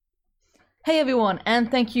Hey everyone, and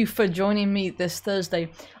thank you for joining me this Thursday.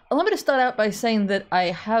 Allow me to start out by saying that I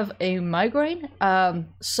have a migraine,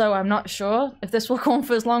 so I'm not sure if this will go on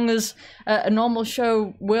for as long as a normal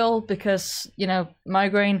show will, because,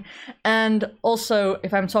 migraine. And also,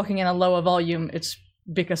 if I'm talking in a lower volume, it's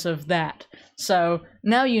because of that. So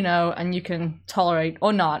now you know, and you can tolerate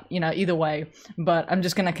or not, either way. But I'm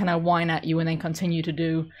just gonna kind of whine at you and then continue to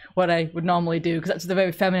do what I would normally do, because that's the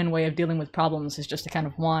very feminine way of dealing with problems, is just to kind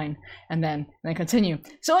of whine and then continue.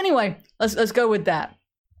 So anyway, let's go with that.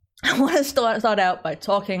 I want to start out by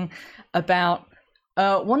talking about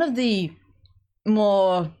one of the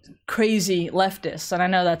more crazy leftists, and I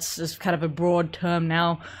know that's just kind of a broad term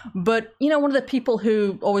now, but one of the people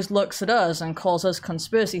who always looks at us and calls us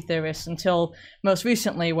conspiracy theorists, until most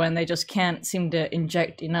recently when they just can't seem to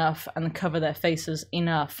inject enough and cover their faces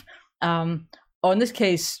enough, or in this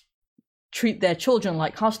case, treat their children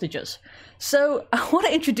like hostages. So I want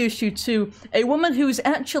to introduce you to a woman who's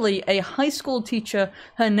actually a high school teacher.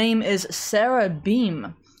 Her name is Sarah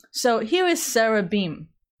Beam. So here is Sarah Beam.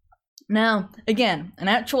 Now, again, an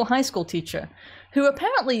actual high school teacher who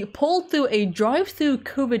apparently pulled through a drive-through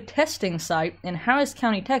COVID testing site in Harris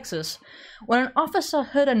County, Texas, when an officer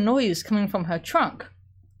heard a noise coming from her trunk.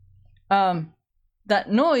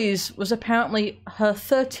 That noise was apparently her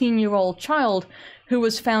 13-year-old child, who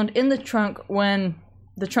was found in the trunk when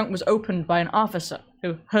the trunk was opened by an officer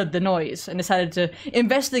who heard the noise and decided to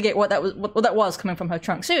investigate what that was coming from her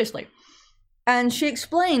trunk. Seriously. And she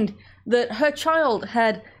explained that her child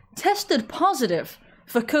had tested positive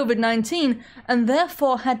for COVID-19 and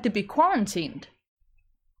therefore had to be quarantined.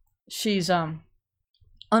 She's on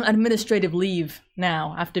administrative leave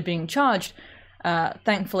now after being charged.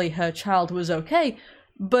 Thankfully her child was okay,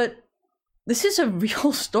 but this is a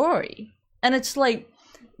real story. And it's like,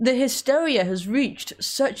 the hysteria has reached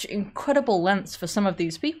such incredible lengths for some of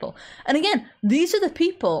these people. And again, these are the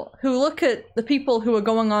people who look at the people who are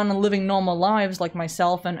going on and living normal lives like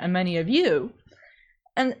myself and many of you,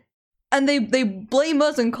 and they blame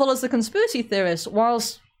us and call us the conspiracy theorists,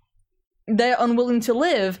 whilst they're unwilling to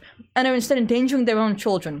live and are instead endangering their own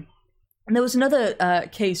children. And there was another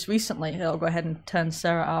case recently. I'll go ahead and turn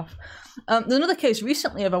Sarah off. There's another case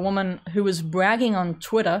recently of a woman who was bragging on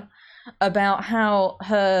Twitter about how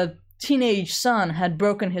her teenage son had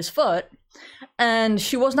broken his foot, and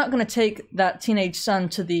she was not going to take that teenage son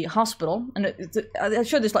to the hospital. And I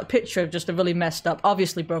showed this picture of just a really messed up,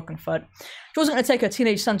 obviously broken foot. She wasn't going to take her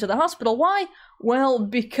teenage son to the hospital. Why? Well,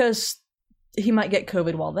 because he might get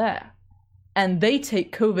COVID while there, and they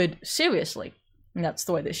take COVID seriously. And that's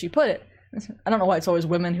the way that she put it. I don't know why it's always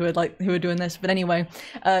women who are doing this, but anyway,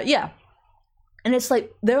 yeah. And it's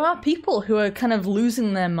like, there are people who are kind of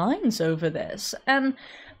losing their minds over this, and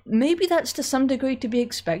maybe that's to some degree to be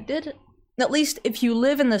expected. At least if you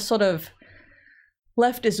live in this sort of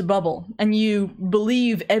leftist bubble and you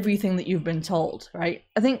believe everything that you've been told, right?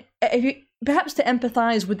 I think perhaps to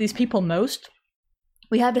empathize with these people most,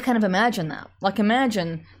 we have to kind of imagine that. Like,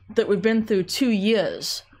 imagine that we've been through 2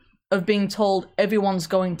 years of being told everyone's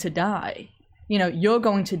going to die. You're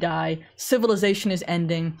going to die, civilization is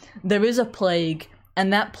ending, there is a plague,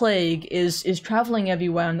 and that plague is traveling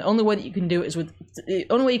everywhere, and the only way that you can do it the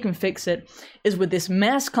only way you can fix it is with this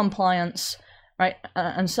mass compliance, right,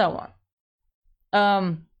 and so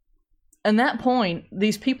on. At that point,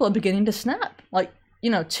 these people are beginning to snap,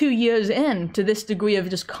 2 years in to this degree of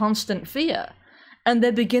just constant fear, and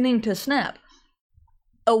they're beginning to snap.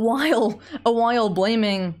 A while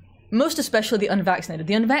blaming, most especially the unvaccinated.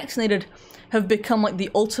 The unvaccinated have become like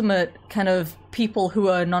the ultimate kind of people who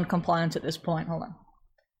are non-compliant at this point. Hold on.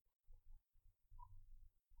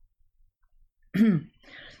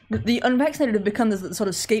 The unvaccinated have become the sort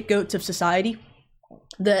of scapegoats of society,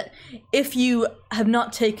 that if you have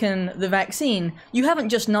not taken the vaccine, you haven't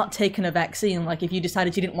just not taken a vaccine. Like, if you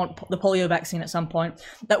decided you didn't want the polio vaccine at some point,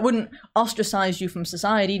 that wouldn't ostracize you from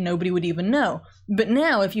society, nobody would even know. But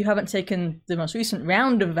now, if you haven't taken the most recent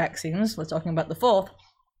round of vaccines, we're talking about the fourth,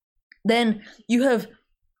 then you have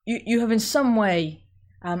in some way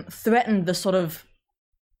threatened the sort of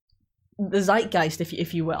the zeitgeist,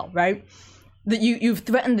 if you will, right? That you've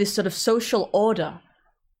threatened this sort of social order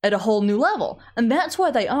at a whole new level, and that's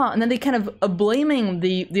where they are. And then they kind of are blaming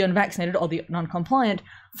the unvaccinated or the non-compliant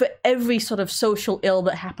for every sort of social ill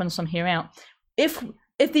that happens from here out. If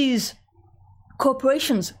these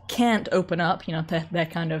corporations can't open up, their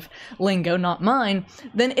kind of lingo, not mine,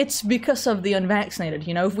 then it's because of the unvaccinated.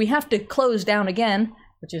 If we have to close down again,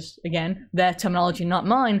 which is, again, their terminology, not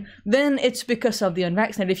mine, then it's because of the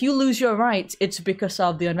unvaccinated. If you lose your rights, it's because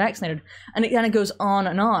of the unvaccinated. And it kind of goes on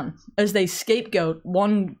and on as they scapegoat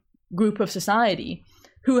one group of society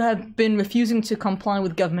who have been refusing to comply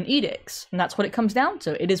with government edicts. And that's what it comes down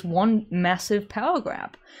to. It is one massive power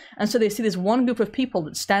grab. And so they see this one group of people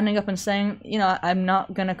that's standing up and saying, you know, I'm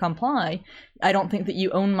not going to comply. I don't think that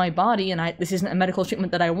you own my body, and this isn't a medical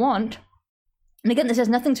treatment that I want. And again, this has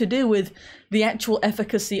nothing to do with the actual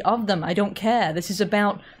efficacy of them. I don't care. This is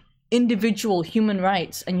about individual human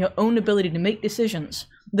rights and your own ability to make decisions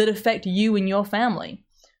that affect you and your family,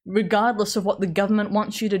 regardless of what the government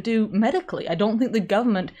wants you to do medically. I don't think the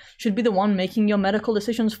government should be the one making your medical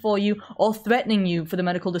decisions for you or threatening you for the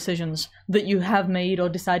medical decisions that you have made or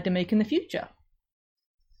decide to make in the future.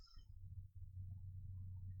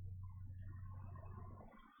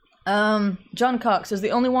 John Cox says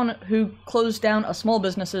the only one who closed down are small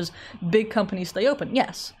businesses, big companies stay open.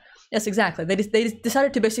 Yes, exactly. They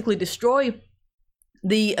decided to basically destroy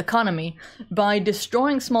the economy by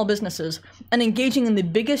destroying small businesses and engaging in the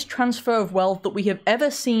biggest transfer of wealth that we have ever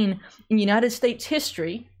seen in United States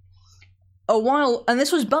history. And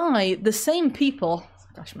this was by the same people,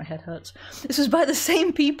 gosh, my head hurts. This was by the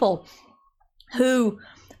same people who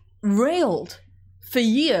railed for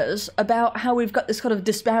years about how we've got this kind of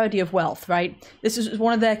disparity of wealth, right? This is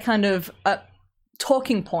one of their kind of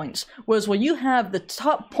talking points, was, well, you have the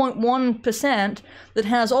top 0.1% that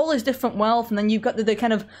has all this different wealth, and then you've got the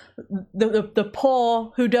kind of the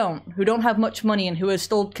poor who don't have much money and who are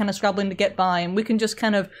still kind of scrabbling to get by, and we can just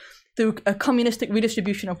kind of, through a communistic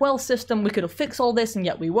redistribution of wealth system, we could fix all this, and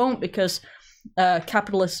yet we won't because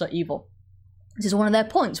capitalists are evil. This is one of their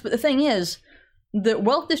points. But the thing is that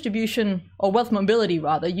wealth distribution, or wealth mobility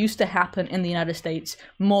rather, used to happen in the United States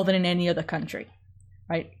more than in any other country.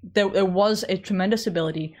 Right? There was a tremendous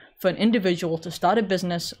ability for an individual to start a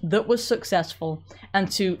business that was successful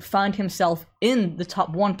and to find himself in the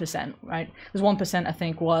top 1%, right? Because 1%, I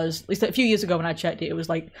think, was, at least a few years ago when I checked it, it was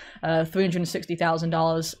like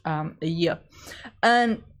 $360,000 a year.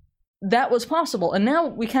 And that was possible. And now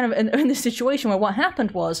we kind of are in this situation where what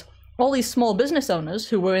happened was all these small business owners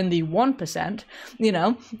who were in the 1%, you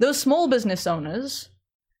know, those small business owners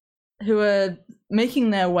who are making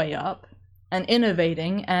their way up and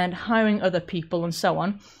innovating and hiring other people and so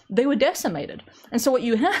on, they were decimated. And so what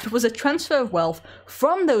you had was a transfer of wealth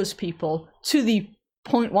from those people to the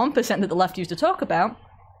 0.1% that the left used to talk about.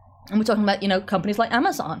 And we're talking about, you know, companies like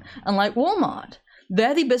Amazon and like Walmart.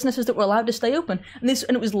 They're the businesses that were allowed to stay open. And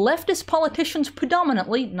it was leftist politicians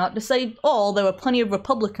predominantly, not to say all, there were plenty of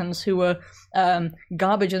Republicans who were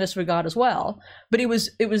garbage in this regard as well. But it was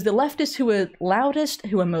the leftists who were loudest,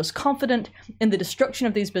 who were most confident in the destruction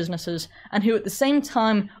of these businesses, and who at the same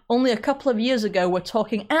time, only a couple of years ago, were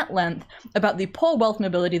talking at length about the poor wealth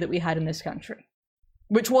mobility that we had in this country.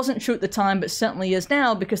 Which wasn't true at the time, but certainly is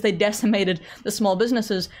now, because they decimated the small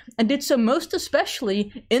businesses, and did so most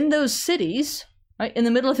especially in those cities, right, in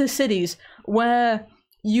the middle of the cities, where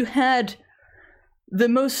you had the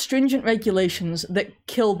most stringent regulations that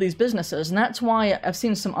killed these businesses. And that's why I've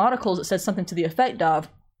seen some articles that said something to the effect of,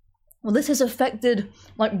 well, this has affected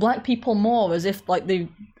like black people more, as if the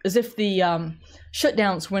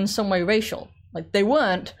shutdowns were in some way racial. Like they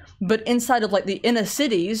weren't, but inside of like the inner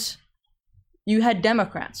cities, you had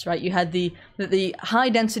Democrats, right? You had the high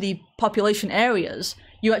density population areas.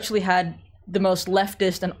 You actually had the most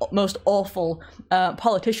leftist and most awful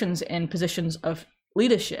politicians in positions of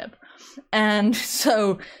leadership. And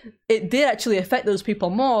so it did actually affect those people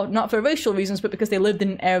more, not for racial reasons, but because they lived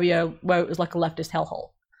in an area where it was like a leftist hellhole,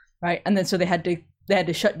 right? And then so they had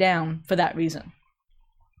to shut down for that reason.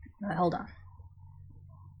 Hold on.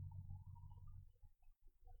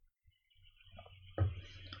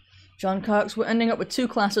 John Cox, we're ending up with two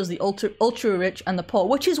classes, the ultra-rich and the poor,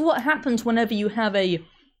 which is what happens whenever you have a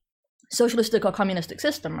socialistic or communistic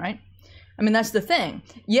system, right? I mean, that's the thing.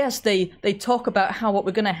 Yes, they talk about how what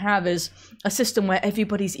we're going to have is a system where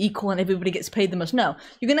everybody's equal and everybody gets paid the most. No,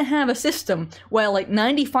 you're going to have a system where like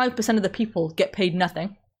 95% of the people get paid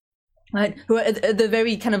nothing, right? Who are at the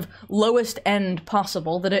very kind of lowest end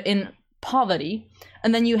possible, that are in poverty.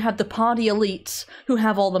 And then you have the party elites who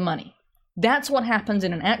have all the money. That's what happens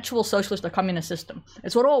in an actual socialist or communist system.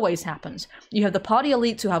 It's what always happens. You have the party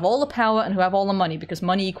elites who have all the power and who have all the money, because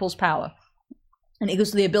money equals power. And it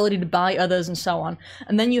equals the ability to buy others and so on.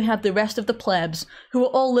 And then you have the rest of the plebs who are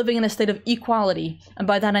all living in a state of equality. And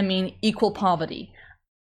by that I mean equal poverty.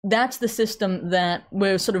 That's the system that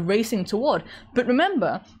we're sort of racing toward. But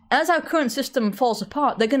remember, as our current system falls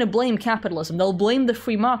apart, they're going to blame capitalism. They'll blame the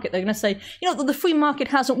free market. They're going to say, you know, the free market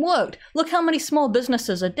hasn't worked. Look how many small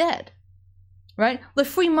businesses are dead. Right? The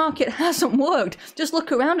free market hasn't worked. Just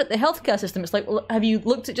look around at the healthcare system. It's like, well, have you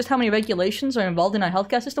looked at just how many regulations are involved in our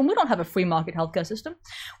healthcare system? We don't have a free market healthcare system.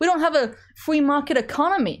 We don't have a free market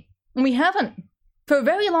economy. And we haven't for a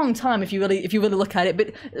very long time, if you really look at it,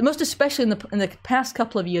 but most especially in the past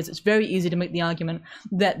couple of years, it's very easy to make the argument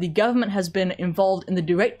that the government has been involved in the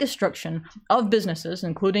direct destruction of businesses,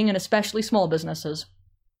 including and especially small businesses,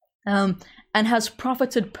 and has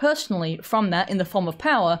profited personally from that in the form of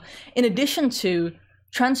power, in addition to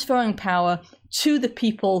transferring power to the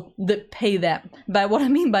people that pay them. But what I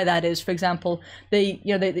mean by that is, for example,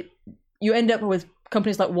 you end up with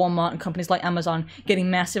companies like Walmart and companies like Amazon getting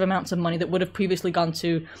massive amounts of money that would have previously gone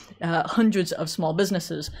to hundreds of small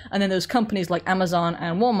businesses. And then those companies like Amazon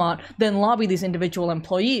and Walmart then lobby these individual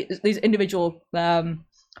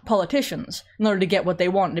politicians in order to get what they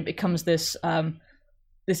want, and it becomes this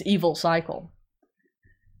evil cycle.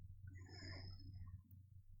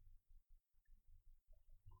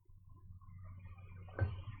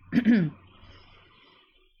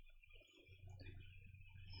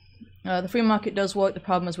 The free market does work. The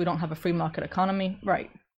problem is we don't have a free market economy.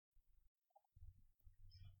 Right.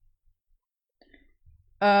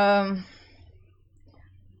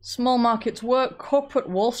 Small markets work. Corporate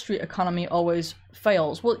Wall Street economy always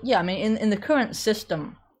fails. Well, yeah, I mean, in the current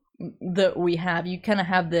system that we have, you kind of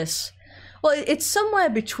have this... Well, it's somewhere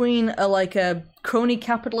between a crony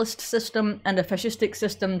capitalist system and a fascistic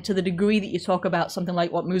system, to the degree that you talk about something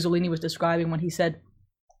like what Mussolini was describing when he said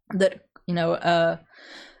that, that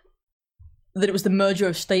it was the merger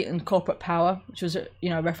of state and corporate power, which was a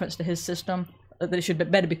reference to his system, that it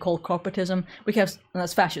should better be called corporatism.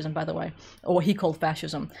 That's fascism, by the way, or what he called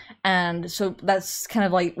fascism. And so that's kind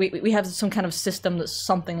of like, we have some kind of system that's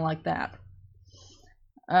something like that.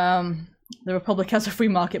 The Republic has a free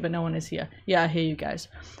market, but no one is here. Yeah, I hear you guys.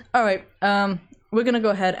 All right, we're going to go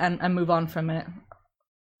ahead and move on for a minute.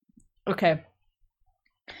 Okay.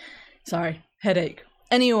 Sorry, headache.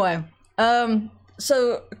 Anyway,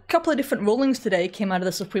 so a couple of different rulings today came out of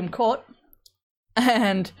the Supreme Court,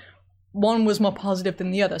 and one was more positive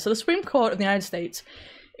than the other. So the Supreme Court of the United States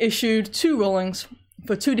issued two rulings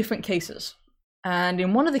for two different cases. And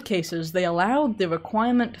in one of the cases, they allowed the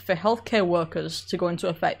requirement for healthcare workers to go into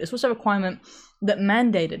effect. This was a requirement that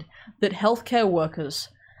mandated that healthcare workers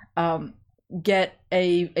get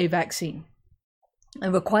a vaccine,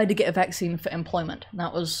 and required to get a vaccine for employment. And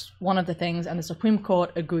that was one of the things, and the Supreme Court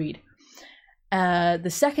agreed. The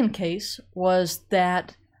second case was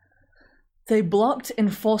that they blocked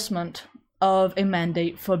enforcement of a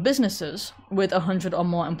mandate for businesses with 100 or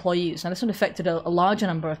more employees. Now, this one affected a larger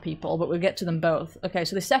number of people, but we'll get to them both. Okay,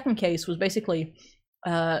 so the second case was basically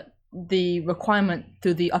the requirement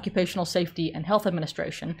through the Occupational Safety and Health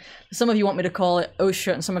Administration. Some of you want me to call it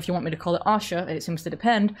OSHA, and some of you want me to call it OSHA. It seems to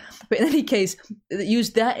depend. But in any case, it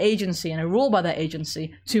used that agency and a rule by that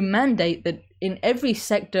agency to mandate that in every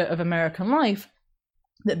sector of American life,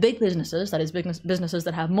 that big businesses, that is businesses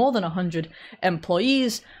that have more than 100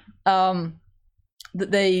 employees, that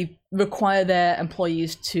they require their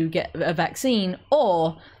employees to get a vaccine,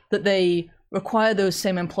 or that they require those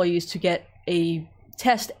same employees to get a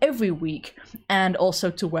test every week, and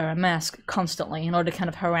also to wear a mask constantly in order to kind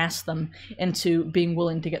of harass them into being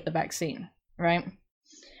willing to get the vaccine, right?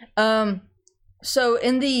 So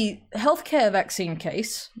in the healthcare vaccine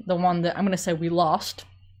case, the one that I'm going to say we lost,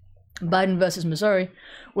 Biden versus Missouri,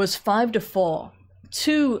 was 5-4.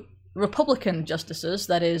 Two Republican justices,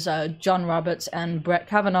 that is John Roberts and Brett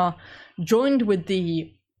Kavanaugh, joined with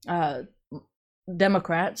the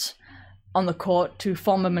Democrats on the court to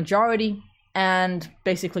form a majority, and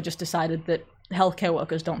basically just decided that healthcare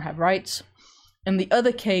workers don't have rights. In the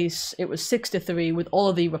other case, it was 6-3, with all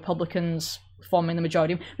of the Republicans forming the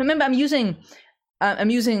majority. Remember, I'm using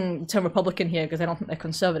the term Republican here because I don't think they're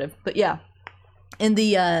conservative, but yeah. In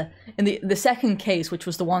the second case, which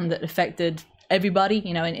was the one that affected everybody,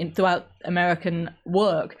 in throughout American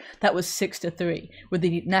work, that was 6-3, with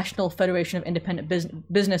the National Federation of Independent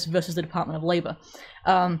Business versus the Department of Labor.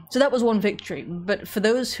 So that was one victory. But for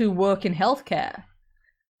those who work in healthcare,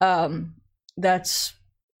 that's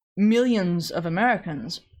millions of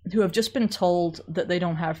Americans who have just been told that they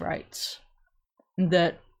don't have rights.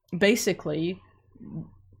 That basically,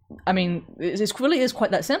 I mean, it really is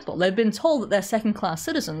quite that simple. They've been told that they're second-class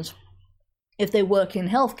citizens if they work in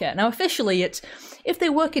healthcare. Now, officially, it's if they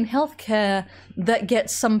work in healthcare that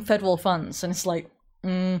gets some federal funds. And it's like,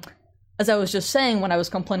 as I was just saying when I was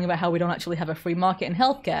complaining about how we don't actually have a free market in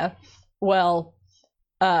healthcare, well,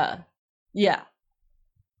 yeah,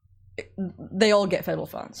 they all get federal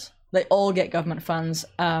funds. They all get government funds,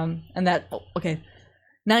 and that, okay,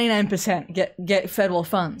 99% get federal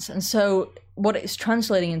funds. And so what it's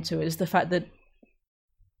translating into is the fact that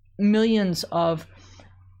millions of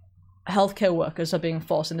healthcare workers are being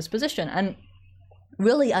forced in this position. And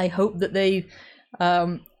really, I hope that they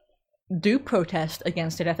do protest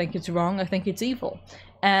against it. I think it's wrong. I think it's evil.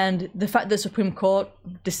 And the fact that the Supreme Court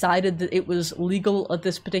decided that it was legal at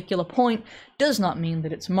this particular point does not mean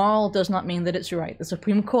that it's moral, does not mean that it's right. The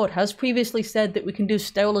Supreme Court has previously said that we can do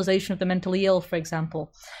sterilization of the mentally ill, for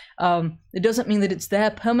example. It doesn't mean that it's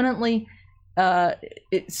there permanently.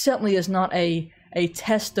 It certainly is not a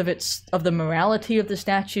test of the morality of the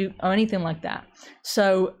statute or anything like that.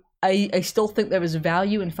 So I still think there is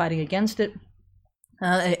value in fighting against it.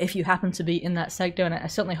 If you happen to be in that sector, and I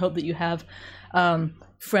certainly hope that you have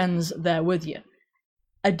friends there with you.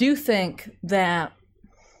 I do think that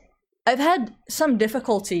I've had some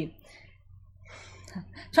difficulty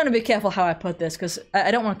trying to be careful how I put this, because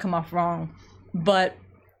I don't want to come off wrong, but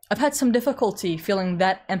I've had some difficulty feeling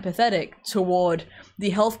that empathetic toward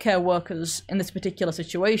the healthcare workers in this particular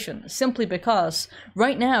situation, simply because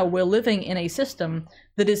right now we're living in a system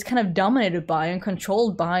that is kind of dominated by and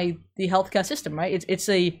controlled by the healthcare system, right? It's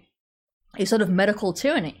a sort of medical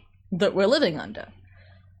tyranny that we're living under.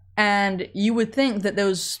 And you would think that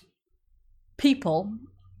those people,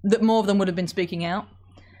 that more of them would have been speaking out.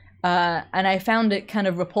 And I found it kind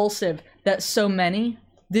of repulsive that so many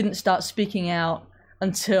didn't start speaking out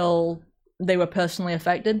until they were personally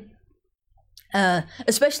affected.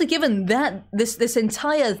 Especially given that this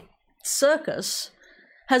entire circus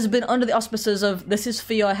has been under the auspices of "this is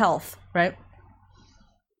for your health," right?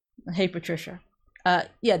 Hey, Patricia.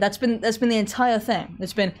 Yeah, that's been the entire thing.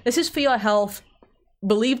 It's been, "This is for your health,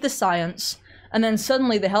 believe the science," and then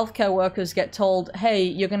suddenly the healthcare workers get told, "Hey,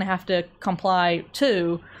 you're going to have to comply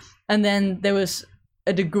too," and then there was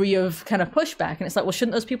a degree of kind of pushback, and it's like, well,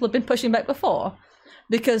 shouldn't those people have been pushing back before?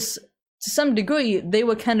 Because to some degree, they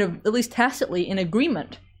were kind of, at least tacitly, in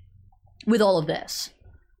agreement with all of this.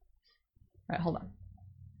 All right, hold on.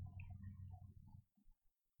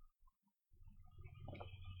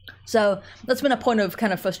 So that's been a point of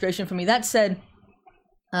kind of frustration for me. That said,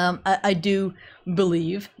 I do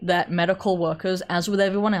believe that medical workers, as with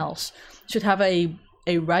everyone else, should have a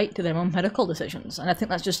right to their own medical decisions. And I think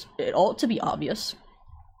that's just, it ought to be obvious.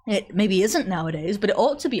 It maybe isn't nowadays, but it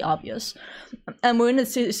ought to be obvious. And we're in a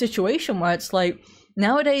situation where it's like,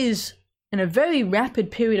 nowadays, in a very rapid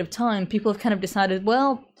period of time, people have kind of decided,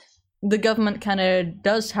 well, the government kind of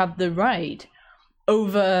does have the right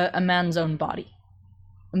over a man's own body.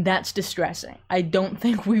 And that's distressing. I don't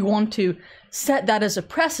think we want to set that as a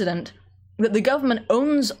precedent, that the government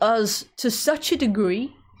owns us to such a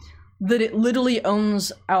degree that it literally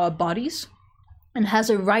owns our bodies and has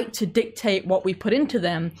a right to dictate what we put into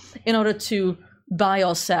them in order to buy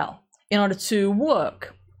or sell, in order to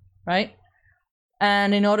work, right?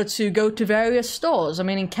 And in order to go to various stores. I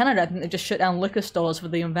mean, in Canada, I think they just shut down liquor stores for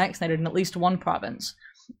the unvaccinated in at least one province.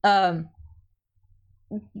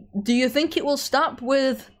 Do you think it will stop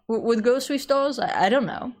with grocery stores? I don't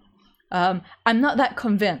know. I'm not that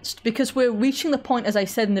convinced, because we're reaching the point, as I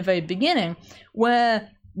said in the very beginning, where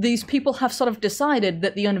these people have sort of decided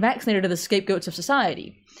that the unvaccinated are the scapegoats of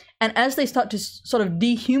society. And as they start to sort of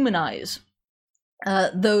dehumanize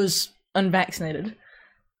those unvaccinated,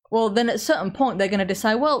 well, then at a certain point, they're going to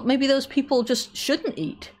decide, well, maybe those people just shouldn't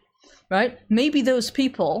eat, right? Maybe those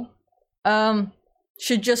people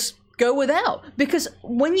should just go without. Because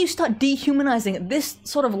when you start dehumanizing at this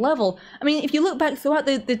sort of level, I mean, if you look back throughout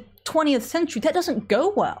the 20th century, that doesn't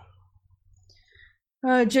go well.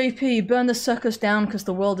 JP, burn the circus down because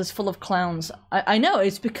the world is full of clowns. I know,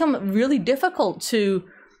 it's become really difficult to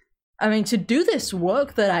do this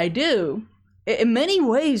work that I do in many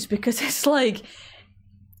ways, because it's like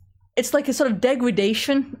a sort of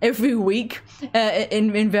degradation every week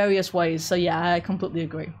in various ways. So yeah, I completely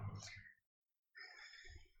agree.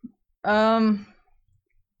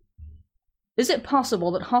 Is it possible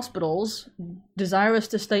that hospitals, desirous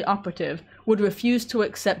to stay operative, would refuse to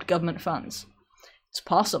accept government funds? It's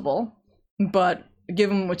possible, but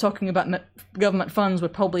given we're talking about government funds, we're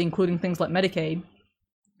probably including things like Medicaid.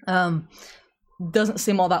 Doesn't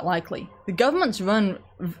seem all that likely.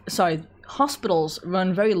 Hospitals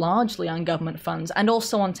run very largely on government funds and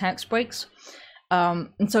also on tax breaks. And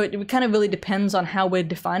so it kind of really depends on how we're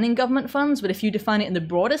defining government funds, but if you define it in the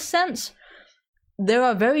broadest sense, there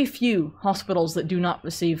are very few hospitals that do not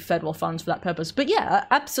receive federal funds for that purpose. But yeah,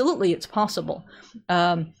 absolutely, it's possible.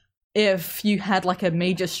 If you had like a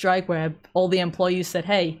major strike where all the employees said,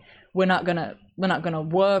 "Hey, we're not gonna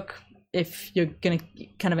work if you're gonna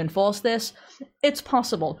kind of enforce this," it's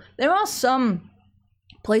possible. There are some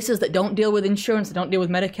places that don't deal with insurance, that don't deal with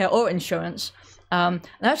Medicare or insurance, There are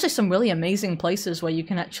actually some really amazing places where you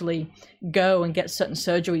can actually go and get certain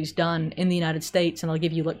surgeries done in the United States, and they'll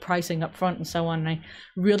give you like pricing up front and so on. And I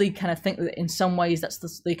really kind of think that in some ways that's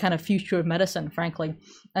the kind of future of medicine, frankly.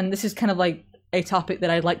 And this is kind of like a topic that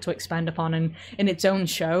I'd like to expand upon in its own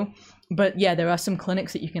show. But yeah, there are some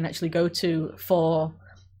clinics that you can actually go to for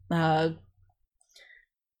I'm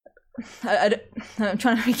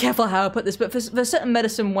trying to be careful how I put this, but for certain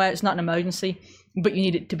medicine where it's not an emergency, but you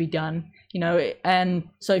need it to be done, you know, and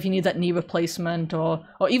so if you need that knee replacement or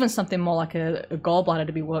even something more like a gallbladder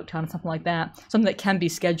to be worked on, something like that, something that can be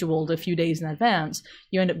scheduled a few days in advance,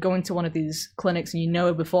 you end up going to one of these clinics and you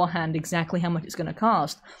know beforehand exactly how much it's going to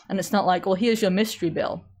cost. And it's not like, well, here's your mystery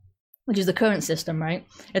bill, which is the current system, right?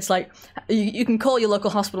 It's like, you can call your local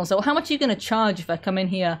hospital and say, well, how much are you going to charge if I come in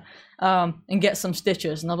here and get some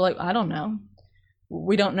stitches? And they'll be like, I don't know.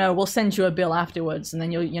 We don't know. We'll send you a bill afterwards. And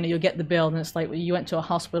then you'll get the bill, and it's like, well, you went to a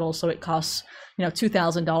hospital, so it costs,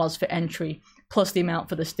 $2,000 for entry, plus the amount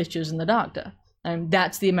for the stitches and the doctor. And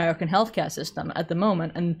that's the American healthcare system at the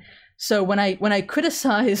moment. And so when I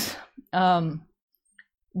criticize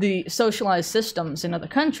the socialized systems in other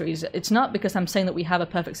countries, it's not because I'm saying that we have a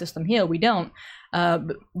perfect system here. We don't.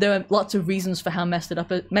 But there are lots of reasons for how messed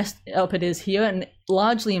up it is here, and it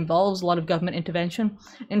largely involves a lot of government intervention,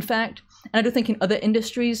 in fact. And I do think in other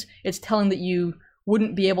industries, it's telling that you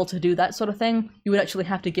wouldn't be able to do that sort of thing. You would actually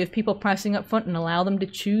have to give people pricing up front and allow them to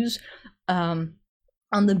choose on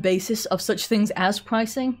the basis of such things as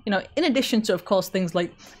pricing, in addition to, of course, things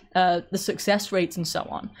like the success rates and so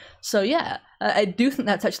on. So yeah, I do think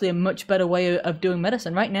that's actually a much better way of doing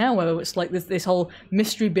medicine right now, where it's like this whole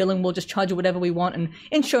mystery billing, we'll just charge you whatever we want and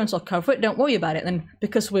insurance will cover it, don't worry about it. And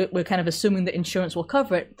because we're kind of assuming that insurance will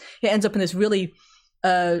cover it, it ends up in this really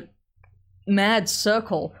mad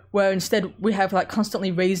circle where instead we have like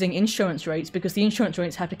constantly raising insurance rates because the insurance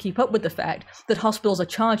rates have to keep up with the fact that hospitals are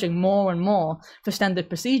charging more and more for standard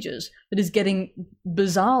procedures. That is getting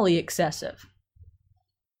bizarrely excessive.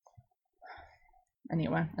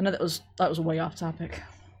 Anyway, I know that was way off topic.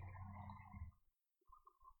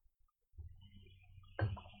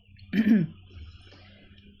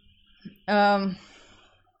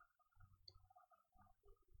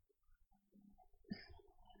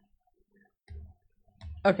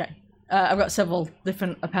 Okay, I've got several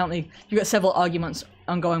different, apparently, you've got several arguments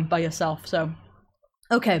ongoing by yourself, so.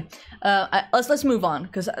 Okay, let's move on,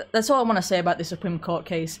 because that's all I want to say about the Supreme Court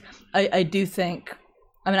case. I do think,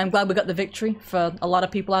 I'm glad we got the victory for a lot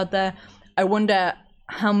of people out there. I wonder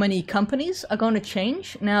how many companies are going to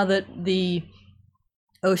change now that the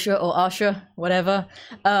OSHA or OSHA, whatever,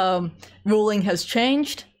 ruling has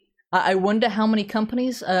changed. I wonder how many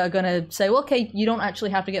companies are going to say, well, okay, you don't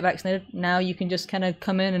actually have to get vaccinated. Now you can just kind of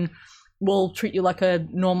come in and we'll treat you like a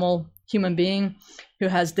normal human being who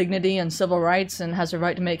has dignity and civil rights and has a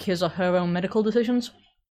right to make his or her own medical decisions,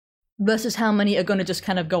 versus how many are going to just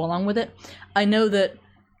kind of go along with it. I know that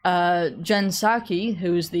Jen Psaki,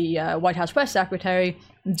 who's the White House press secretary,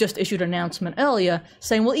 just issued an announcement earlier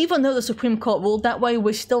saying, well, even though the Supreme Court ruled that way,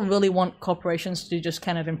 we still really want corporations to just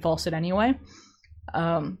kind of enforce it anyway.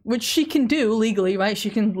 Which she can do legally, right? She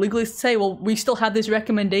can legally say, well, we still have this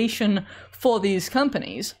recommendation for these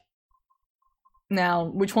companies. Now,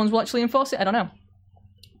 which ones will actually enforce it? I don't know.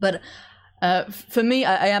 But for me,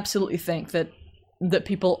 I absolutely think that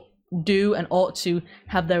people do and ought to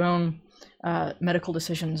have their own medical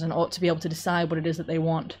decisions and ought to be able to decide what it is that they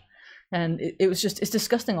want. And it's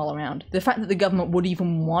disgusting all around. The fact that the government would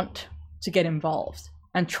even want to get involved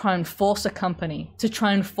and try and force a company, to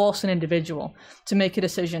try and force an individual to make a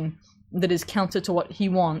decision that is counter to what he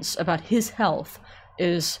wants about his health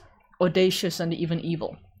is audacious and even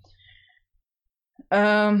evil.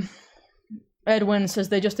 Edwin says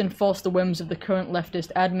they just enforce the whims of the current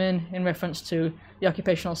leftist admin in reference to the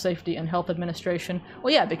Occupational Safety and Health Administration.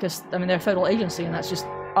 Well, yeah, because, they're a federal agency and that's just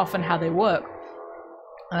often how they work.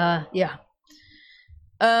 Yeah.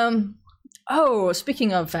 Oh,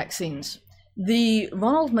 speaking of vaccines, the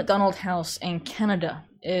Ronald McDonald House in Canada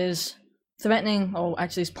is threatening, or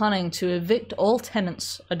actually is planning, to evict all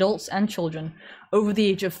tenants, adults and children, over the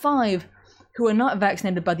age of 5 who are not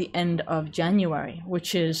vaccinated by the end of January,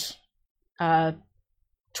 which is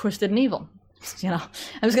twisted and evil. I'm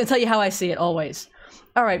just going to tell you how I see it always.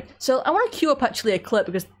 All right, so I want to cue up actually a clip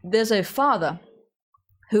because there's a father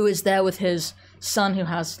who is there with his son who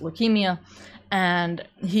has leukemia, and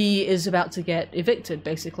he is about to get evicted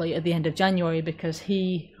basically at the end of January because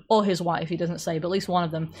he, or his wife, he doesn't say, but at least one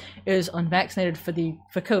of them is unvaccinated for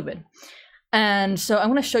COVID. And so I'm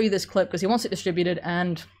going to show you this clip because he wants it distributed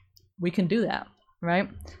and we can do that, right?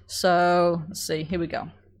 So let's see, here we go.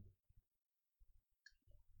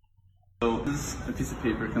 So this is a piece of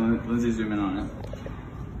paper. Can Lindsay zoom in on it?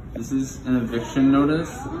 This is an eviction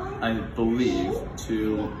notice, I believe,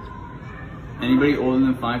 to anybody older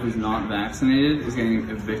than 5 who's not vaccinated is getting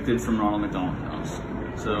evicted from Ronald McDonald House.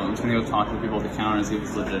 So I'm just gonna go talk to the people at the counter and see if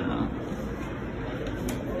it's legit or not.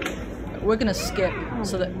 We're gonna skip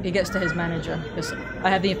so that he gets to his manager, because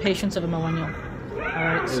I have the impatience of a millennial.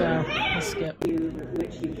 Alright, so let's skip.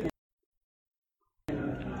 Which you can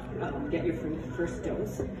get your first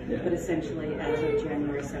dose, but essentially as of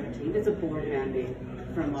January 17th, it's a board mandate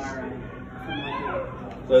from our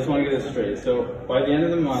So I just want to get this straight. So by the end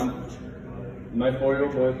of the month, my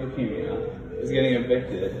 4-year-old boy with leukemia is getting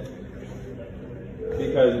evicted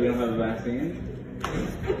because we don't have a vaccine.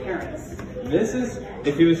 the parents. This is,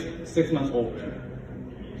 if he was 6 months older,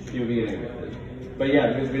 he would be getting evicted. But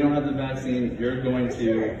yeah, because we don't have the vaccine, you're going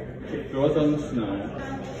to throw us on the snow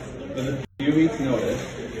with a few weeks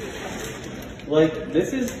notice. Like,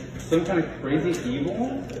 this is some kind of crazy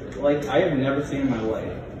evil, like, I have never seen in my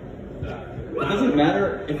life. It doesn't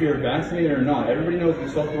matter if you're vaccinated or not. Everybody knows you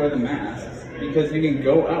still have to wear the masks because you can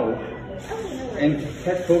go out and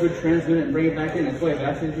catch COVID, transmit it, and bring it back in. That's why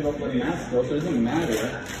vaccinated people have to wear masks still, so it doesn't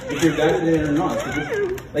matter if you're vaccinated or not. So just,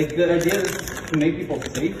 like, the idea is to make people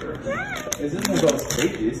safer. This isn't about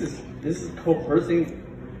safety. This is coercing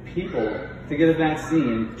people to get a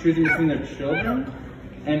vaccine, choosing between their children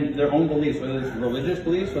and their own beliefs, whether it's religious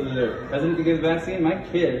beliefs, whether they're hesitant to get a vaccine. My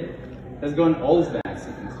kid has gotten all his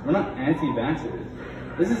vaccines. We're not anti-vaxxers.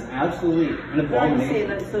 This is absolutely an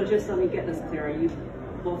abomination. So just let me get this clear. Are you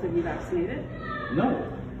both of you vaccinated?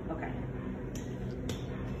 No. Okay.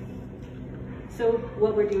 So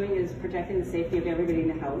what we're doing is protecting the safety of everybody in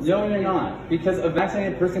the house. No, you're not. Because a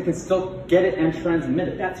vaccinated person can still get it and transmit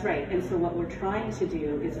it. That's right. And so what we're trying to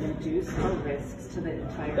do is reduce our risks to the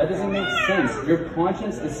entire That doesn't make sense. Your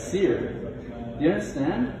conscience is seared. Do you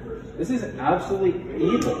understand? This is absolutely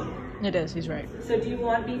evil. It is, he's right. So do you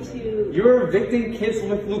want me to... You're evicting kids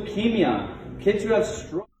with leukemia. Kids who have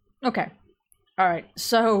stroke. Okay. Alright,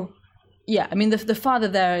 so, yeah, I mean, the father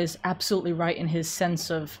there is absolutely right in his sense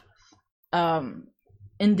of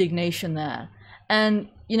indignation there. And,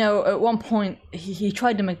 you know, at one point, he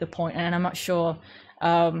tried to make the point, and I'm not sure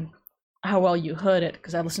how well you heard it,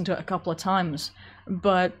 because I listened to it a couple of times,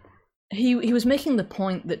 but he was making the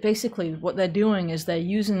point that basically what they're doing is they're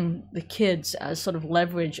using the kids as sort of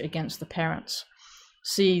leverage against the parents.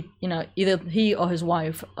 See, you know, either he or his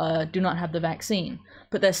wife do not have the vaccine,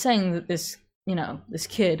 but they're saying that this, you know, this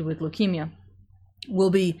kid with leukemia will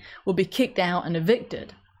be kicked out and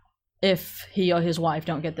evicted if he or his wife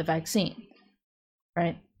don't get the vaccine,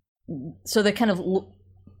 right? So they're kind of,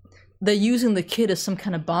 they're using the kid as some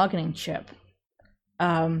kind of bargaining chip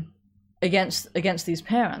against these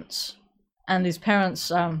parents. And these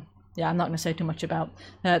parents, yeah, I'm not going to say too much about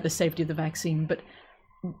the safety of the vaccine, but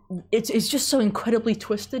it's just so incredibly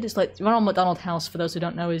twisted. It's like Ronald McDonald House, for those who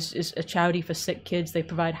don't know, is a charity for sick kids. They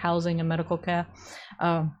provide housing and medical care.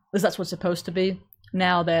 That's what's supposed to be.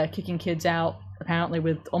 Now they're kicking kids out, apparently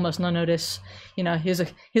with almost no notice. You know, here's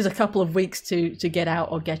a couple of weeks to get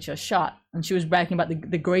out or get your shot. And she was bragging about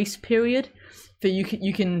the grace period. That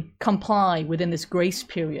you can comply within this grace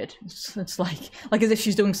period. It's like as if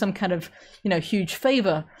she's doing some kind of, you know, huge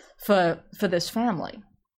favor for this family.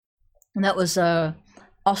 And that was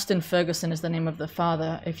Austin Ferguson is the name of the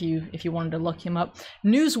father, if you wanted to look him up.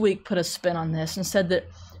 Newsweek put a spin on this and said that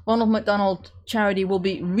Ronald McDonald Charity will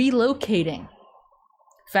be relocating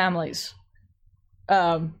families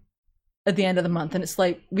at the end of the month. And it's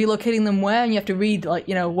like, relocating them where? And you have to read, like,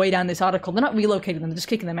 you know, way down this article. They're not relocating them, they're just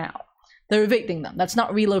kicking them out. They're evicting them. That's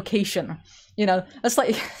not relocation. You know, that's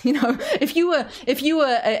like, you know, if you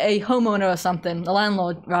were a homeowner or something, a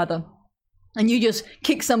landlord rather, and you just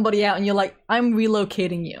kick somebody out and you're like, I'm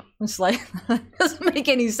relocating you. It's like, that doesn't make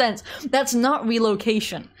any sense. That's not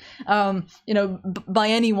relocation. You know, by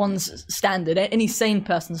anyone's standard, any sane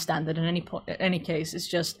person's standard in any case. It's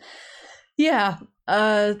just, yeah,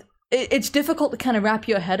 it's difficult to kind of wrap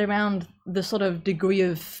your head around the sort of degree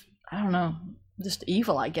of, I don't know, just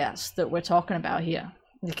evil, I guess, that we're talking about here,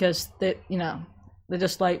 because they, you know, they're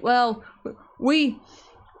just like, well, we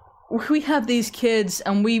have these kids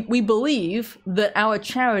and we believe that our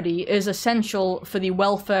charity is essential for the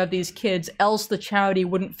welfare of these kids, else the charity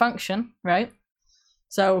wouldn't function, right?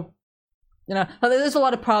 So, you know, there's a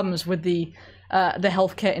lot of problems with the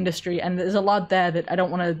healthcare industry, and there's a lot there that I don't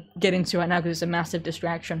want to get into right now because it's a massive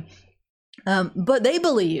distraction. But they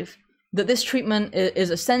believe that this treatment is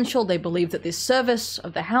essential. They believe that this service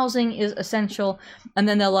of the housing is essential. And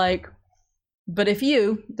then they're like, but if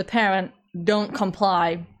you, the parent, don't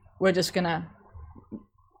comply, we're gonna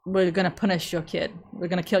punish your kid. We're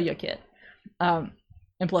gonna kill your kid.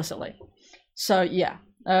 implicitly. So yeah,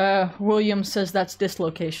 William says that's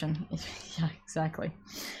dislocation. Yeah, exactly.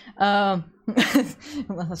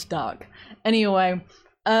 That's dark. Anyway,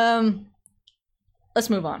 let's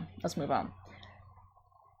move on.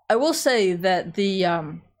 I will say that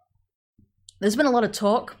there's been a lot of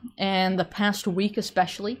talk in the past week,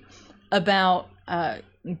 especially, about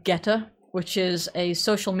Getter, which is a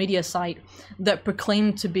social media site that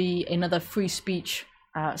proclaimed to be another free speech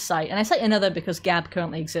site. And I say another because Gab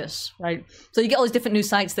currently exists, right? So you get all these different new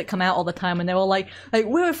sites that come out all the time, and they're all like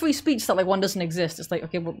we're a free speech site, like one doesn't exist. It's like,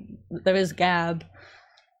 okay, well, there is Gab.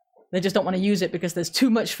 They just don't want to use it because there's too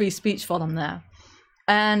much free speech for them there.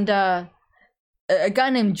 And a guy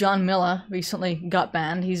named John Miller recently got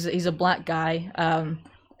banned. He's a black guy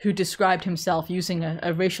who described himself using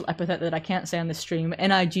a racial epithet that I can't say on this stream,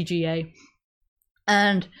 Nigga.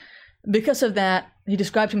 And because of that, he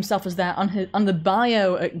described himself as that. On the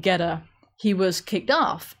bio at Getter, he was kicked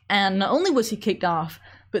off. And not only was he kicked off,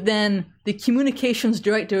 but then the communications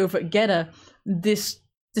director over at Getter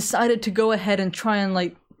decided to go ahead and try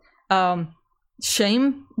and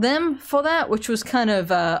shame them for that, which was kind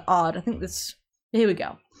of odd. I think that's... Here we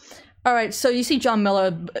go. All right, so you see John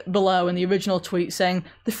Miller below in the original tweet saying,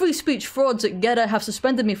 "The free speech frauds at Getter have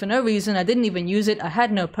suspended me for no reason. I didn't even use it. I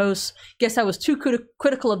had no posts. Guess I was too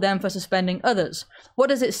critical of them for suspending others. What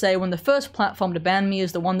does it say when the first platform to ban me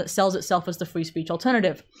is the one that sells itself as the free speech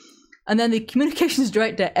alternative?" And then the communications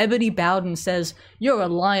director, Ebony Bowden, says, "You're a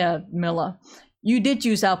liar, Miller. You did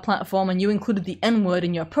use our platform and you included the N-word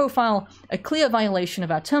in your profile, a clear violation of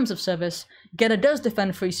our terms of service. Getter does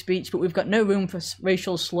defend free speech, but we've got no room for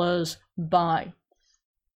racial slurs. Bye."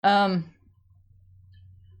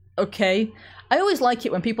 Okay. I always like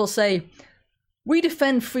it when people say, "We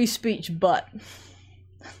defend free speech, but..."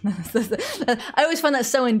 I always find that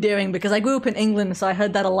so endearing because I grew up in England, so I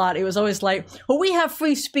heard that a lot. It was always like, "Well, we have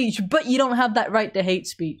free speech, but you don't have that right to hate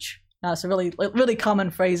speech." It's a really common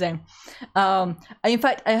phrasing. In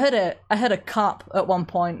fact, I heard a cop at one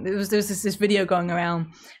point. There was this video going around,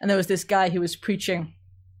 and there was this guy who was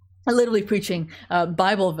literally preaching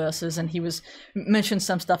Bible verses, and he was mentioned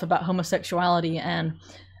some stuff about homosexuality, and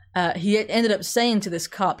he ended up saying to this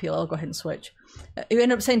cop, I'll go ahead and switch. He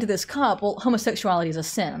ended up saying to this cop, "Well, homosexuality is a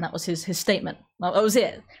sin," and that was his statement. Well, that was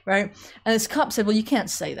it, right? And this cop said, "Well, you can't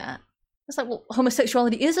say that." It's like, well,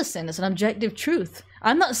 homosexuality is a sin. It's an objective truth.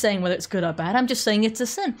 I'm not saying whether it's good or bad. I'm just saying it's a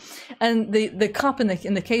sin. And the cop in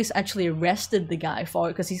the case actually arrested the guy for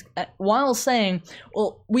it because he's, while saying,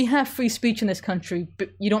 "Well, we have free speech in this country,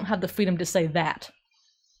 but you don't have the freedom to say that."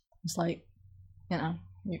 It's like,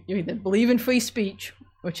 you either believe in free speech,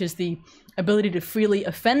 which is the ability to freely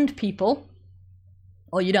offend people,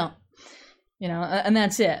 or you don't. And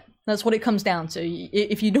that's it. That's what it comes down to.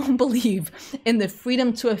 If you don't believe in the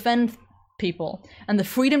freedom to offend people and the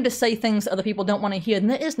freedom to say things that other people don't want to hear, then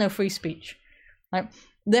there is no free speech. Right?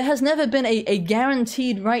 There has never been a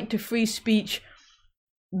guaranteed right to free speech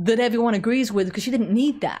that everyone agrees with, because you didn't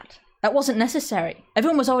need that. That wasn't necessary.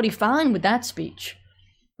 Everyone was already fine with that speech,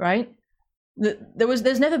 right?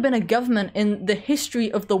 There's never been a government in the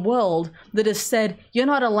history of the world that has said you're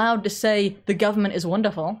not allowed to say the government is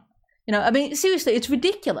wonderful. Seriously, it's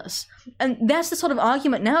ridiculous. And that's the sort of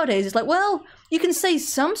argument nowadays. It's like, well, you can say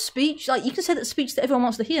some speech, like you can say that speech that everyone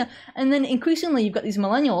wants to hear, and then increasingly you've got these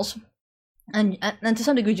millennials, and to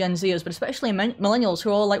some degree Gen Zers, but especially millennials, who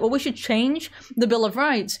are all like, well, we should change the Bill of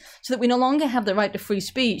Rights so that we no longer have the right to free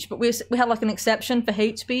speech, but we have like an exception for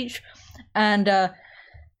hate speech. And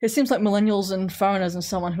it seems like millennials and foreigners and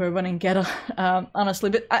so on who are running Getter, honestly.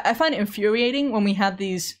 But I find it infuriating when we have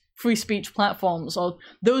these free speech platforms, or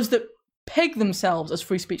those that peg themselves as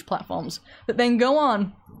free speech platforms, that then go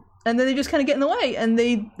on and then they just kind of get in the way, and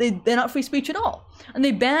they're not free speech at all. And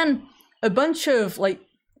they ban a bunch of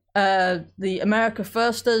the America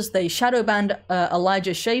Firsters. They shadow banned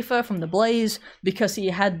Elijah Schaffer from The Blaze because he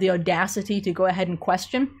had the audacity to go ahead and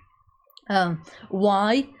question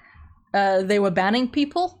why they were banning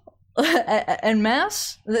people en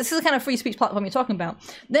masse. This is the kind of free speech platform you're talking about.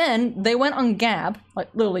 Then they went on Gab, like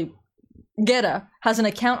literally Getter has an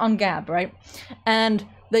account on Gab, right? And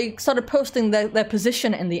they started posting their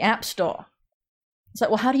position in the App Store. It's like,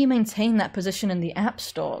 well, how do you maintain that position in the app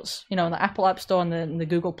stores? In the Apple App Store and the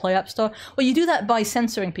Google Play App Store? Well, you do that by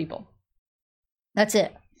censoring people. That's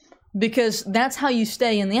it. Because that's how you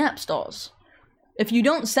stay in the app stores. If you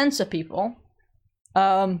don't censor people,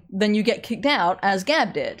 then you get kicked out, as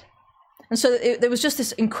Gab did. And so there was just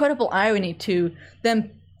this incredible irony to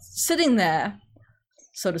them sitting there,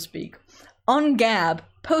 so to speak, on Gab,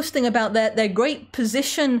 posting about their great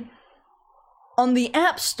position on the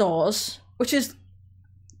app stores, which is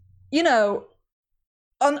you know,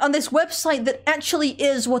 on this website that actually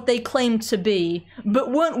is what they claimed to be,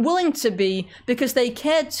 but weren't willing to be because they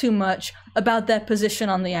cared too much about their position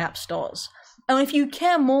on the app stores. And if you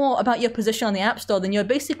care more about your position on the app store, then you're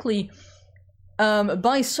basically,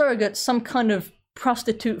 by surrogate, some kind of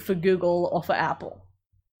prostitute for Google or for Apple.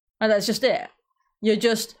 And that's just it.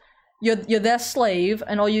 You're their slave,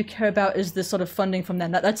 and all you care about is the sort of funding from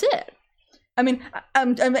them. That's it. I mean,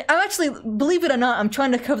 I'm actually, believe it or not, I'm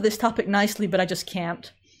trying to cover this topic nicely, but I just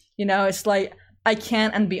can't. You know, it's like, I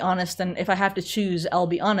can't and be honest, and if I have to choose, I'll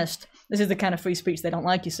be honest. This is the kind of free speech they don't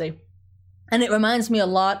like, you see. And it reminds me a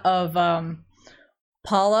lot of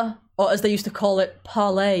parler, or as they used to call it,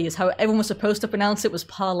 parlay, is how everyone was supposed to pronounce it, was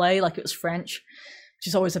parlay, like it was French, which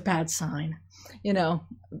is always a bad sign, you know,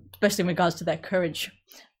 especially in regards to their courage.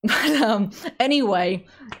 But anyway,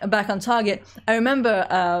 back on target, I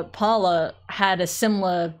remember Parler had a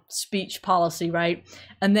similar speech policy, right?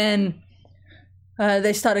 And then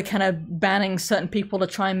they started kind of banning certain people to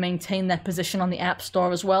try and maintain their position on the App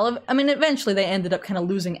Store as well. I mean, eventually they ended up kind of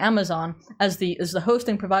losing Amazon as the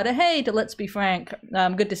hosting provider. Hey, Let's Be Frank,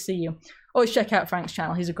 good to see you. Always check out Frank's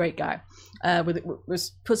channel. He's a great guy.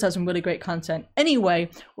 Puts out some really great content. Anyway,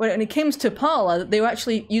 when it comes to Parler, they were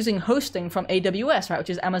actually using hosting from AWS, right, which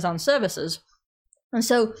is Amazon services, and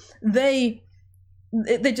so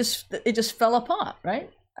it just fell apart, right?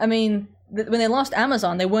 I mean, when they lost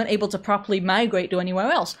Amazon, they weren't able to properly migrate to anywhere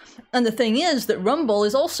else. And the thing is that Rumble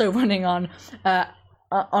is also running on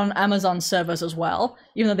Amazon servers as well,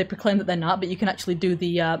 even though they proclaim that they're not. But you can actually do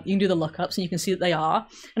the lookups, and you can see that they are.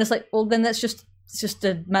 And it's like, well, then it's just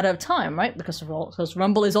a matter of time, right? Because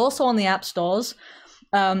Rumble is also on the app stores.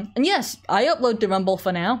 And yes, I upload to Rumble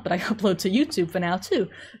for now, but I upload to YouTube for now too.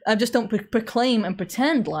 I just don't proclaim and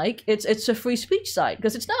pretend like it's a free speech site,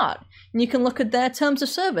 because it's not. And you can look at their terms of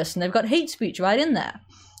service, and they've got hate speech right in there,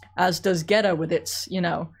 as does Getter with its, you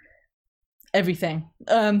know, everything.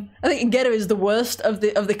 I think Getter is the worst of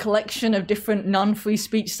the collection of different non-free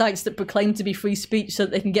speech sites that proclaim to be free speech so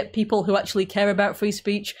that they can get people who actually care about free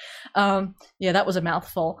speech. Yeah, that was a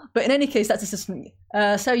mouthful. But in any case, that's a system.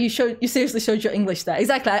 So you seriously showed your English there.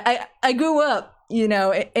 Exactly. I grew up, you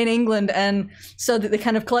know, in England, and so that the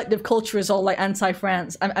kind of collective culture is all like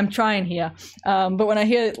anti-France. I'm trying here. But when I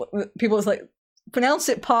hear people, it's like, pronounce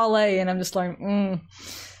it parlay, and I'm just like,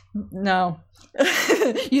 no.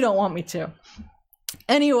 You don't want me to.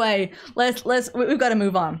 Anyway, we've got to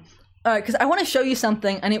move on. All right, because I want to show you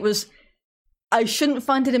something, and I shouldn't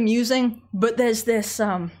find it amusing, but there's this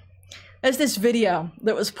video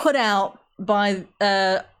that was put out by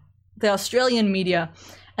the Australian media,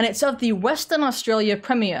 and it's of the Western Australia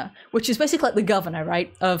Premier, which is basically like the governor,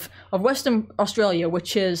 right, of Western Australia,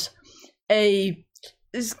 which is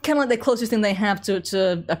it's kind of like the closest thing they have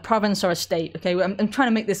to a province or a state. Okay, I'm trying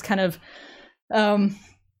to make this kind of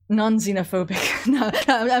non-xenophobic. No,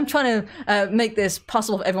 I'm trying to make this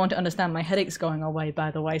possible for everyone to understand. My headache's going away, by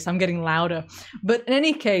the way, so I'm getting louder. But in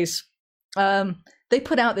any case, they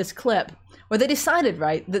put out this clip where they decided,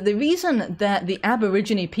 right, that the reason that the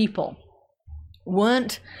Aborigine people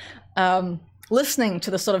weren't listening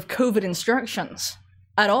to the sort of COVID instructions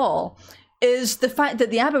at all is the fact that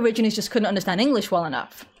the Aborigines just couldn't understand English well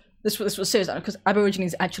enough. This was serious, because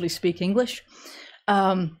Aborigines actually speak English.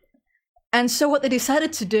 And so what they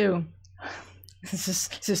decided to do, this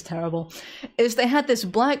is terrible, is they had this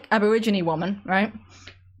black Aborigine woman, right,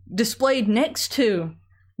 displayed next to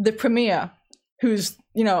the premier, who's,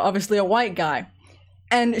 you know, obviously a white guy.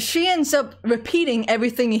 And she ends up repeating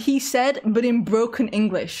everything he said, but in broken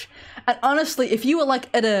English. And honestly, if you were like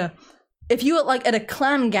at a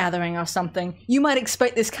clan gathering or something, you might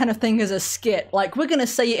expect this kind of thing as a skit. Like, we're going to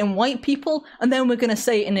say it in white people, and then we're going to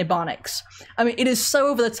say it in Ebonics. I mean, it is so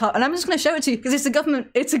over the top. And I'm just going to show it to you because it's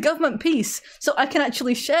a government piece. So I can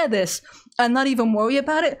actually share this and not even worry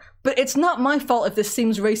about it. But it's not my fault if this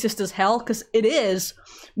seems racist as hell, because it is.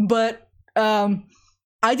 But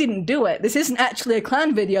I didn't do it. This isn't actually a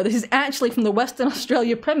clan video. This is actually from the Western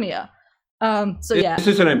Australia Premier. So yeah. This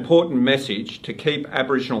is an important message to keep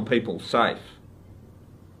Aboriginal people safe.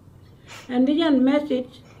 And this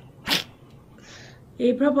message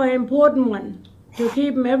is probably an important one to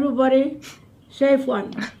keep everybody safe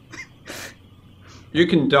one. You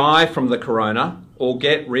can die from the corona or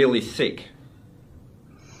get really sick.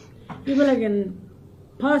 People can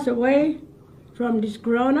pass away from this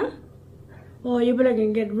corona, or people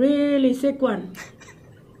can get really sick one.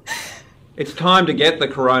 It's time to get the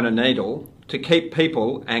corona needle to keep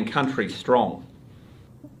people and country strong.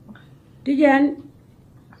 It's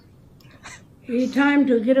time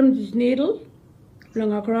to get them this needle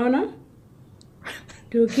from a corona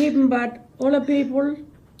to keep them, but all the people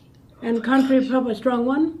and country proper strong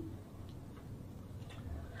one.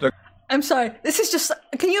 I'm sorry, this is just,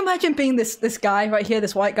 can you imagine being this guy right here,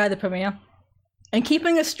 this white guy, the premier, and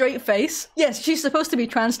keeping a straight face? Yes, she's supposed to be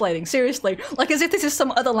translating, seriously, like as if this is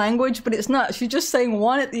some other language, but it's not. She's just saying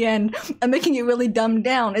one at the end and making it really dumbed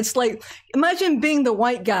down. It's like, imagine being the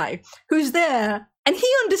white guy who's there and he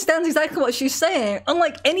understands exactly what she's saying,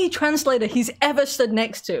 unlike any translator he's ever stood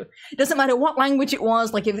next to. It doesn't matter what language it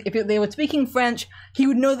was, like if they were speaking French, he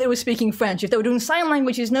would know they were speaking French. If they were doing sign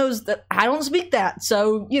language, he knows that I don't speak that,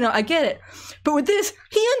 so, you know, I get it. But with this,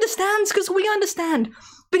 he understands because we understand,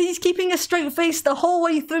 but he's keeping a straight face the whole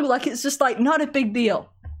way through, like it's just like not a big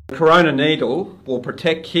deal. The corona needle will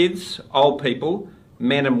protect kids, old people,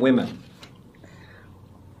 men and women.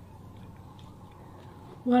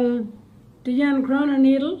 Well, the young corona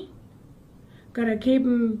needle gotta keep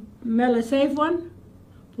them a safe one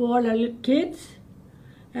for all the kids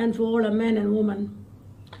and for all the men and women.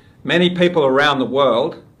 Many people around the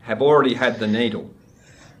world have already had the needle.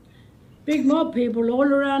 Big more people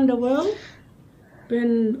all around the world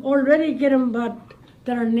been already getting but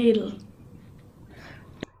their needle.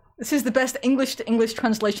 This is the best English to English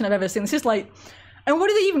translation I've ever seen. This is like, and what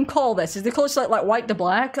do they even call this? Is they call it like white to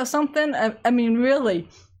black or something? I mean, really,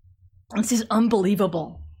 this is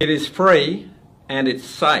unbelievable. It is free and it's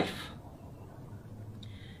safe.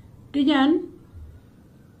 Dijan,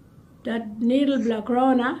 that needle black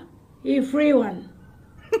corona, he free one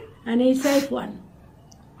and he safe one.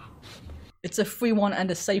 It's a free one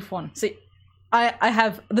and a safe one. See, I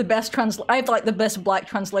have the best I have like the best black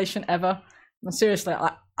translation ever. Seriously,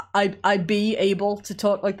 I'd be able to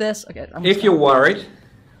talk like this. Okay. If you're worried,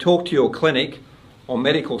 talk to your clinic or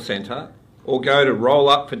medical centre or go to Roll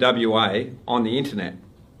Up for WA on the internet.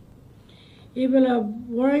 If you are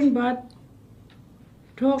worrying about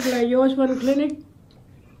talk like yours one clinic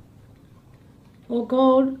or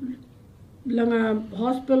go to a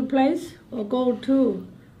hospital place or go to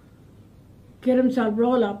get himself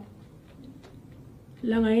roll up.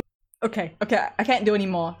 Okay, I can't do any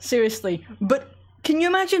more. Seriously. But can you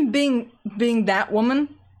imagine being that woman?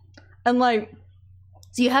 And like,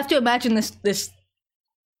 so you have to imagine this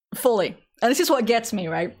fully. And this is what gets me,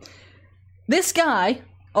 right? This guy,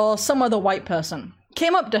 or some other white person,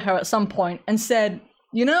 came up to her at some point and said,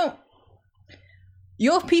 you know,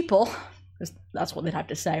 your people, that's what they'd have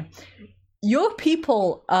to say, your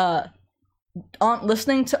people aren't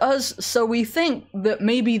listening to us, so we think that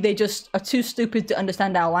maybe they just are too stupid to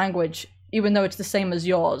understand our language, even though it's the same as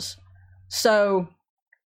yours. So,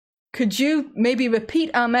 could you maybe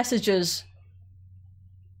repeat our messages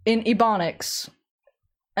in Ebonics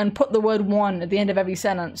and put the word one at the end of every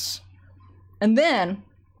sentence? And then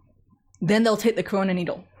they'll take the corona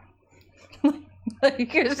needle.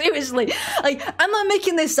 Like, seriously, like, I'm not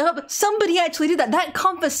making this up. Somebody actually did that. That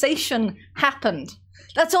conversation happened.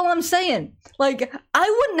 That's all I'm saying. Like,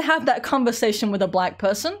 I wouldn't have that conversation with a black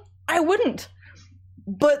person. I wouldn't.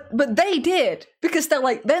 But they did. Because they're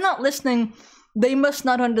like, they're not listening. They must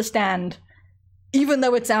not understand. Even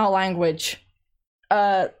though it's our language.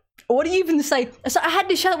 What do you even say? So I had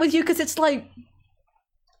to share it with you because it's like,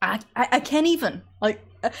 I can't even. Like,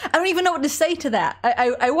 I don't even know what to say to that.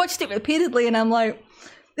 I watched it repeatedly and I'm like,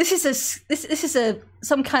 this is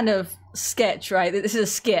some kind of sketch, right? This is a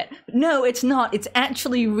skit. No, it's not. It's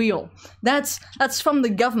actually real. That's from the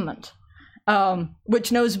government,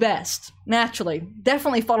 which knows best. Naturally,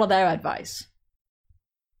 definitely follow their advice.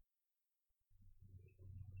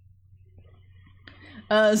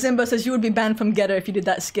 Zimba says you would be banned from Getter if you did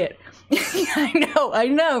that skit. I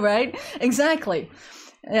know, right? Exactly.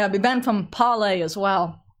 Yeah, be banned from Parlay as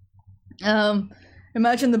well.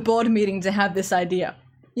 Imagine the board meeting to have this idea.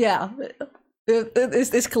 Yeah,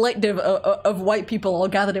 this collective of white people all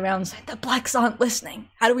gathered around saying, the blacks aren't listening.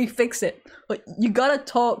 How do we fix it? But you gotta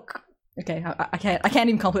talk. Okay, I can't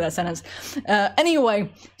even complete that sentence.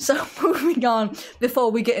 Anyway, so moving on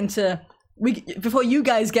before we get into before you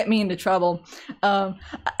guys get me into trouble.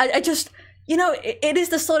 I just, you know, it is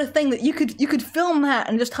the sort of thing that you could film that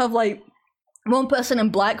and just have like one person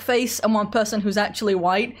in blackface and one person who's actually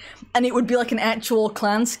white, and it would be like an actual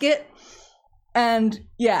Klan skit. And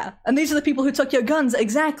yeah, and these are the people who took your guns.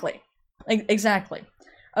 Exactly.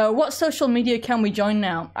 What social media can we join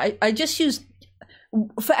now? I just use,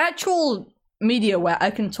 for actual media where I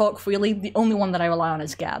can talk freely, the only one that I rely on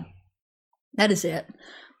is Gab. That is it.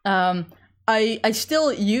 I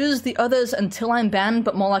still use the others until I'm banned,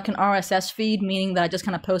 but more like an RSS feed, meaning that I just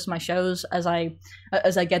kind of post my shows as I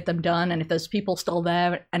get them done, and if there's people still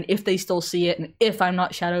there, and if they still see it, and if I'm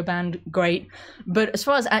not shadow banned, great. But as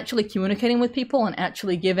far as actually communicating with people and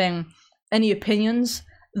actually giving any opinions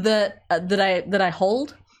that I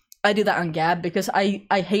hold, I do that on Gab because I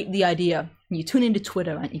hate the idea. You tune into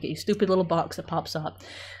Twitter, right? You get your stupid little box that pops up.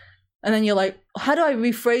 And then you're like, how do I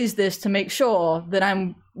rephrase this to make sure that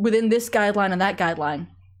I'm within this guideline and that guideline?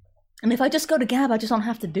 And if I just go to Gab, I just don't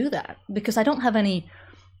have to do that because I don't have any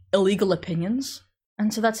illegal opinions.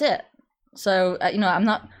 And so that's it. So, I'm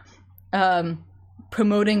not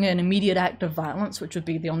promoting an immediate act of violence, which would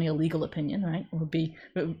be the only illegal opinion, right? It would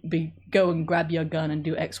be go and grab your gun and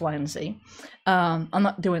do X, Y, and Z. I'm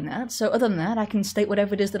not doing that. So other than that, I can state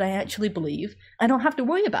whatever it is that I actually believe. I don't have to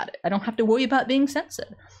worry about it. I don't have to worry about being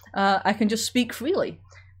censored. I can just speak freely.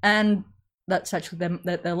 And that's actually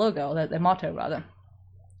their logo, their motto, rather.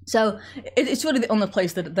 So it's really the only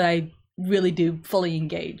place that I really do fully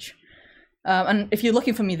engage. And if you're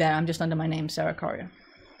looking for me there, I'm just under my name, Sarah Corrier.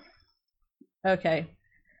 Okay.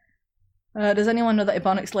 Does anyone know that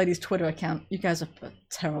Ebonics Lady's Twitter account? You guys are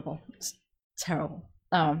terrible. It's terrible.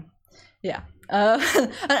 Yeah.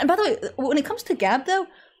 And by the way, when it comes to Gab, though,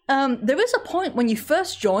 there is a point when you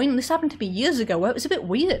first join, and this happened to me years ago, where it was a bit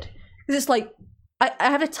weird. Because it's like, I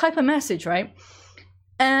have to type a message, right?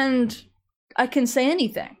 And I can say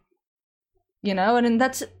anything. And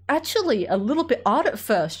that's actually a little bit odd at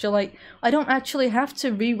first. You're like, I don't actually have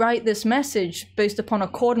to rewrite this message based upon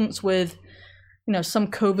accordance with, some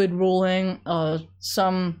COVID ruling or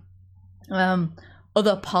some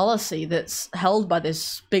other policy that's held by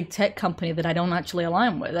this big tech company that I don't actually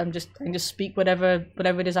align with. I can just speak whatever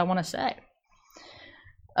it is I want to say.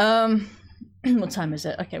 What time is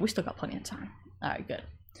it? Okay, we still got plenty of time. All right, good.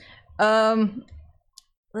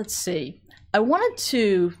 Let's see. I wanted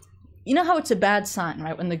to, how it's a bad sign,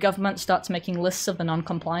 right? When the government starts making lists of the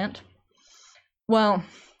non-compliant. Well,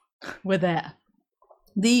 we're there.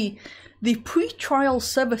 The Pretrial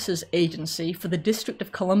Services Agency for the District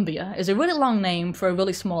of Columbia is a really long name for a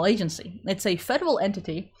really small agency. It's a federal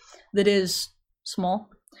entity that is small,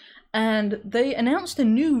 and they announced a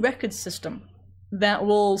new record system that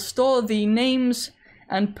will store the names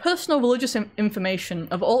and personal religious information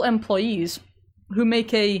of all employees who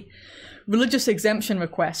make a religious exemption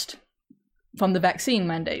request from the vaccine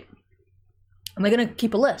mandate. And they're going to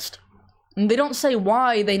keep a list. And they don't say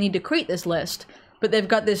why they need to create this list, but they've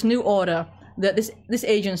got this new order that this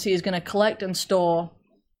agency is going to collect and store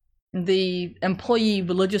the employee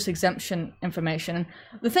religious exemption information. And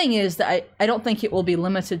the thing is that I don't think it will be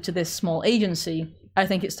limited to this small agency. I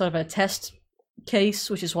think it's sort of a test case,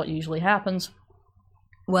 which is what usually happens,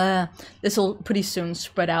 where this will pretty soon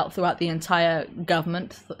spread out throughout the entire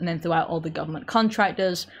government and then throughout all the government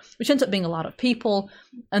contractors, which ends up being a lot of people,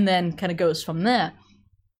 and then kind of goes from there.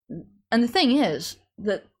 And the thing is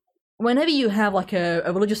that whenever you have like a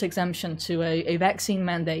religious exemption to a vaccine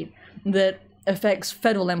mandate that affects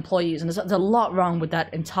federal employees, and there's a lot wrong with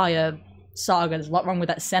that entire saga, there's a lot wrong with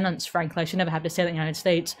that sentence, frankly, I should never have to say that in the United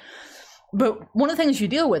States. But one of the things you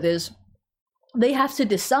deal with is they have to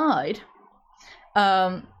decide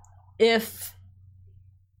if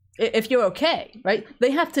you're okay, right?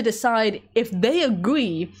 They have to decide if they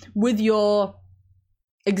agree with your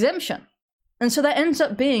exemption. And so that ends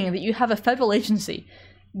up being that you have a federal agency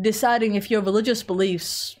deciding if your religious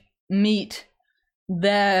beliefs meet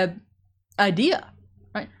their idea,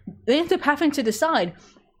 right? They end up having to decide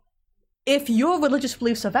if your religious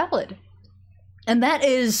beliefs are valid. And that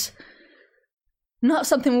is not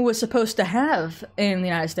something we were supposed to have in the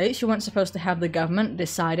United States. You weren't supposed to have the government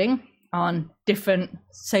deciding on different,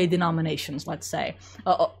 say, denominations, let's say,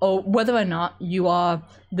 or whether or not you are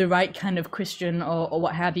the right kind of Christian or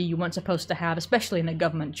what have you. You weren't supposed to have, especially in a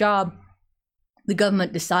government job, the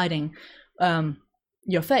government deciding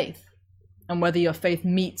your faith and whether your faith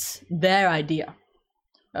meets their idea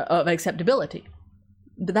of acceptability.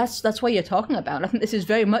 But that's what you're talking about. I think this is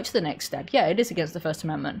very much the next step. Yeah, it is against the First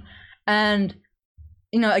Amendment. And,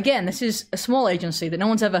 again, this is a small agency that no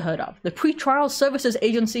one's ever heard of. The Pretrial Services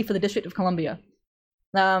Agency for the District of Columbia.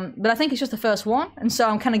 But I think it's just the first one. And so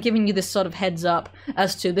I'm kind of giving you this sort of heads up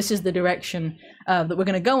as to this is the direction that we're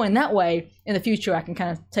going to go in. That way, in the future, I can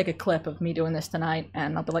kind of take a clip of me doing this tonight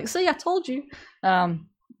and I'll be like, see, I told you.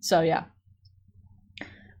 So, yeah.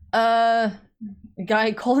 A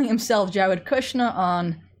guy calling himself Jared Kushner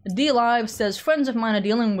on DLive says, friends of mine are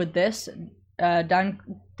dealing with this.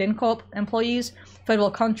 DynCorp employees,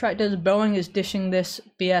 federal contractors, Boeing is dishing this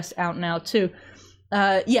BS out now too.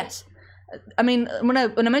 Yes. I mean, when I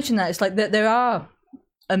mention that, it's like there are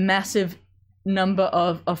a massive number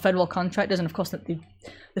of federal contractors, and of course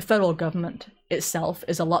the federal government itself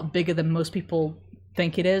is a lot bigger than most people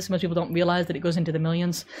think it is. Most people don't realize that it goes into the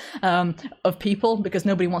millions of people, because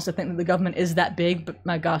nobody wants to think that the government is that big, but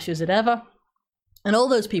my gosh, is it ever? And all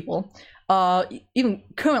those people are, even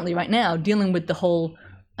currently right now, dealing with the whole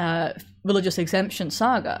religious exemption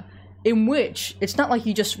saga, in which it's not like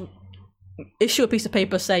you just issue a piece of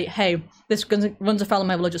paper, say, hey, this runs afoul of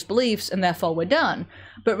my religious beliefs, and therefore we're done.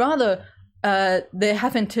 But rather, they're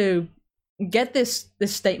having to get this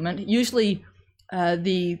statement. Usually,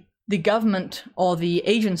 the government or the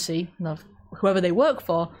agency, whoever they work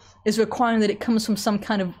for, is requiring that it comes from some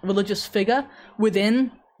kind of religious figure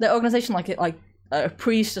within the organization, like a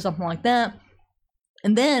priest or something like that.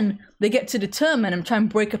 And then they get to determine and try and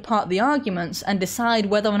break apart the arguments and decide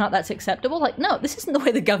whether or not that's acceptable. Like, no, this isn't the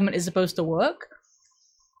way the government is supposed to work.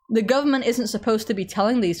 The government isn't supposed to be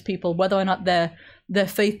telling these people whether or not their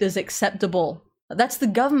faith is acceptable. That's the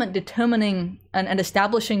government determining and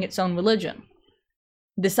establishing its own religion,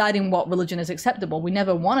 deciding what religion is acceptable. We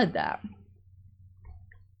never wanted that.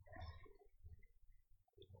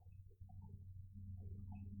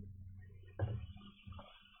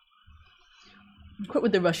 Quit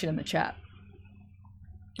with the Russian in the chat.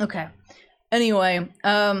 Okay. Anyway,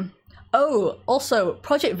 also,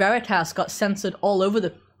 Project Veritas got censored all over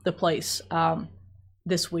the place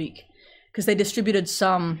this week because they distributed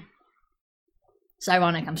some. It's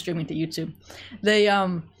ironic, I'm streaming to YouTube. They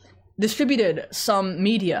distributed some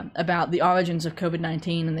media about the origins of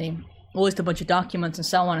COVID-19, and they released a bunch of documents and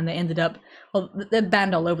so on, and they ended up, well, they're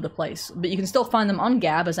banned all over the place. But you can still find them on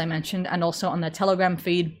Gab, as I mentioned, and also on their Telegram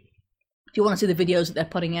feed. If you want to see the videos that they're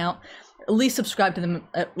putting out, at least subscribe to them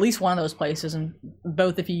at least one of those places, and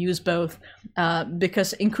both if you use both,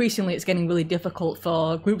 because increasingly it's getting really difficult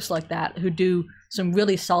for groups like that who do some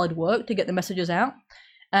really solid work to get the messages out.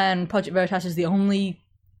 And Project Veritas is the only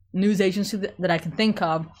news agency that I can think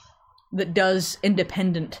of that does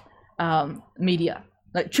independent media.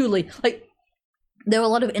 Like, truly, like, there are a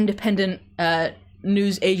lot of independent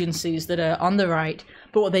news agencies that are on the right,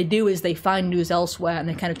 but what they do is they find news elsewhere and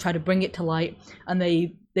they kind of try to bring it to light, and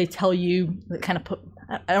they tell you, kind of put,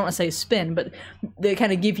 I don't want to say spin, but they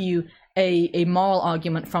kind of give you a moral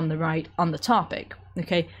argument from the right on the topic.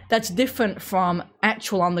 Okay, that's different from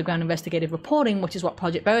actual on-the-ground investigative reporting, which is what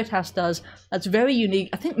Project Veritas does. That's very unique.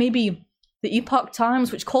 I think maybe the Epoch Times,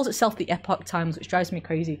 which calls itself the Epoch Times, which drives me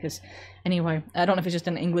crazy because, anyway, I don't know if it's just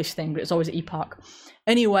an English thing, but it's always Epoch.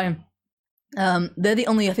 Anyway, they're the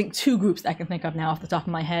only, I think, two groups that I can think of now off the top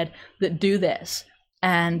of my head that do this.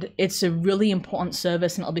 And it's a really important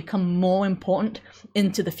service, and it'll become more important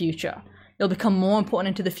into the future. It'll become more important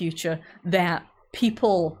into the future that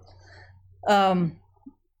people,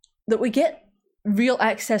 that we get real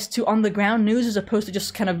access to on-the-ground news as opposed to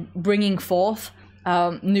just kind of bringing forth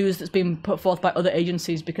news that's been put forth by other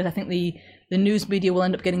agencies, because I think the news media will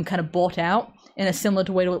end up getting kind of bought out in a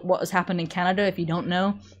similar way to what has happened in Canada. If you don't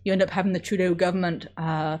know, you end up having the Trudeau government,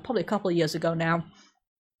 probably a couple of years ago now,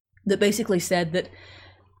 that basically said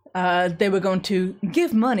that they were going to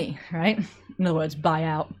give money, right? In other words, buy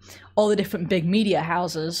out all the different big media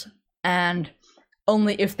houses, and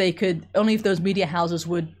only if those media houses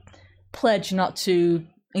would pledge not to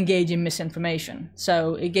engage in misinformation.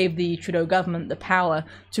 So it gave the Trudeau government the power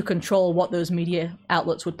to control what those media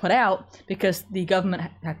outlets would put out, because the government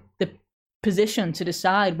had the position to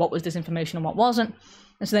decide what was disinformation and what wasn't.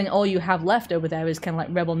 And so then all you have left over there is kind of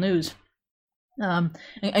like rebel news. And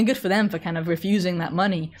good for them for kind of refusing that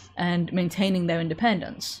money and maintaining their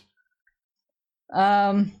independence.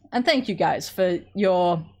 And thank you guys for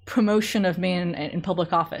your promotion of me in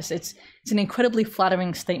public office. It's an incredibly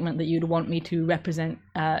flattering statement that you'd want me to represent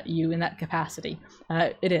you in that capacity.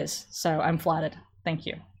 It is, so I'm flattered. Thank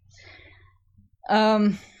you.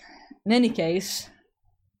 In any case,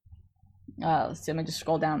 let's see, let me just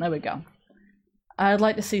scroll down. There we go. I'd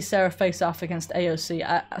like to see Sarah face off against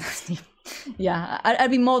AOC. Yeah,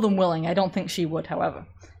 I'd be more than willing. I don't think she would, however.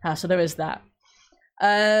 So there is that.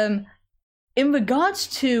 In regards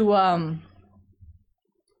to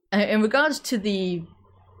the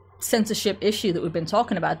censorship issue that we've been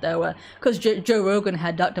talking about, though, because Joe Rogan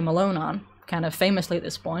had Dr. Malone on, kind of famously at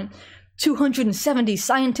this point, 270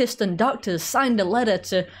 scientists and doctors signed a letter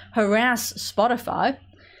to harass Spotify,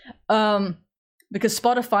 because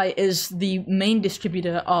Spotify is the main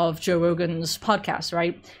distributor of Joe Rogan's podcast,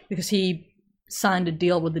 right? Because he signed a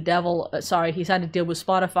deal with the devil. He signed a deal with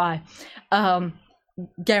Spotify,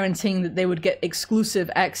 guaranteeing that they would get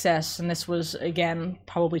exclusive access. And this was, again,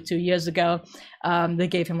 probably 2 years ago. They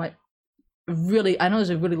gave him I know it was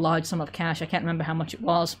a really large sum of cash. I can't remember how much it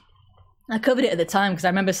was. I covered it at the time because I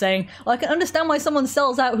remember saying, well, I can understand why someone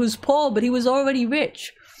sells out who's poor, but he was already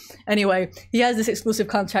rich. Anyway, he has this exclusive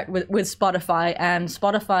contract with Spotify, and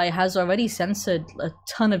Spotify has already censored a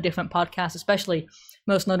ton of different podcasts, especially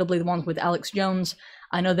most notably the ones with Alex Jones.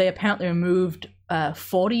 I know they apparently removed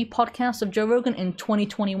 40 podcasts of Joe Rogan in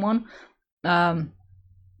 2021.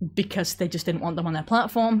 because they just didn't want them on their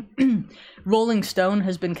platform. Rolling Stone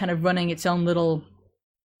has been kind of running its own little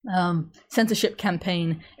censorship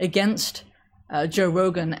campaign against Joe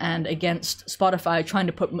Rogan and against Spotify, trying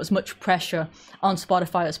to put as much pressure on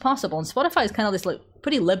Spotify as possible. And Spotify is kind of this like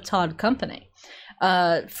pretty libtard company.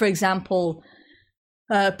 For example,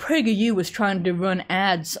 PragerU was trying to run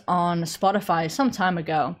ads on Spotify some time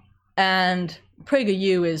ago, and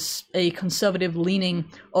PragerU is a conservative-leaning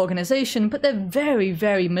organization, but they're very,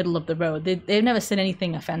 very middle of the road. They've never said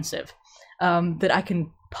anything offensive that I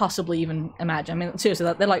can possibly even imagine. I mean,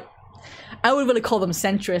 seriously, they're like, I would really call them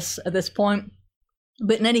centrists at this point.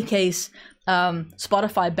 But in any case,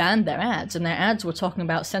 Spotify banned their ads, and their ads were talking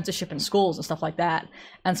about censorship in schools and stuff like that.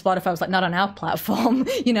 And Spotify was like, not on our platform.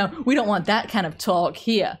 You know, we don't want that kind of talk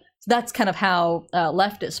here. So that's kind of how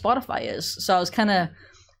leftist Spotify is. So I was kind of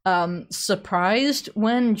surprised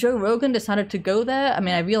when Joe Rogan decided to go there. I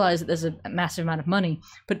mean, I realized that there's a massive amount of money,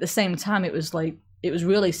 but at the same time, it was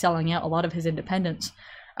really selling out a lot of his independence.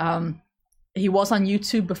 He was on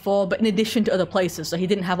YouTube before, but in addition to other places, so he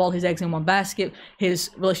didn't have all his eggs in one basket. His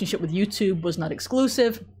relationship with YouTube was not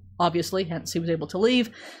exclusive, obviously, hence he was able to leave.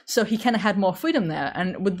 So he kind of had more freedom there,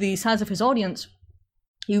 and with the size of his audience,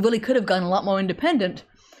 he really could have gone a lot more independent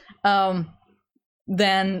than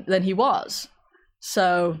he was.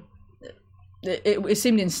 So it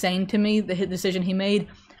seemed insane to me, the decision he made.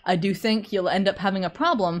 I do think you'll end up having a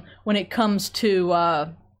problem when it comes to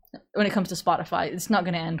Spotify. It's not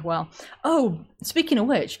going to end well. Oh, speaking of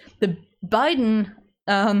which, the Biden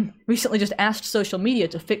recently just asked social media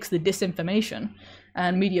to fix the disinformation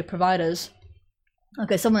and media providers.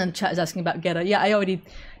 Okay, someone in the chat is asking about Getter. Yeah, I already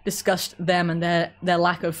discussed them and their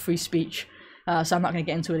lack of free speech. So I'm not going to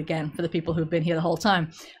get into it again for the people who've been here the whole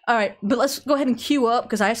time. All right, but let's go ahead and queue up,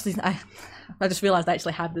 because I just realized I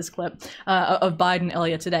actually had this clip of Biden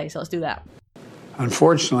earlier today. So let's do that.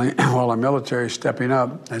 Unfortunately, while our military is stepping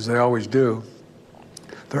up, as they always do,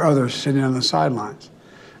 there are others sitting on the sidelines,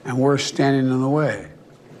 and we're standing in the way.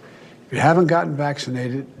 If you haven't gotten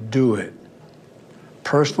vaccinated, do it.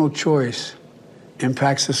 Personal choice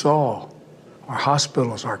impacts us all, our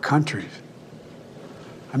hospitals, our countries.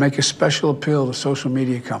 I make a special appeal to social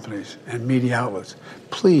media companies and media outlets.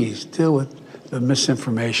 Please deal with the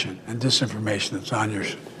misinformation and disinformation that's on your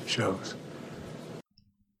shows.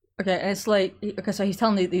 Okay, and it's like, okay, so he's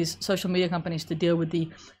telling these social media companies to deal with the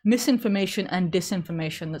misinformation and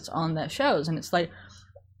disinformation that's on their shows. And it's like,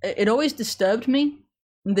 it always disturbed me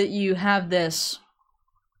that you have this,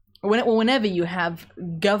 whenever you have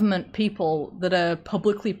government people that are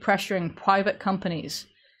publicly pressuring private companies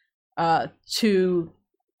to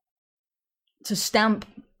stamp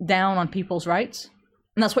down on people's rights.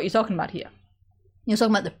 And that's what you're talking about here. You're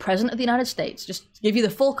talking about the President of the United States. Just to give you the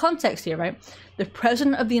full context here, right? The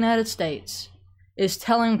President of the United States is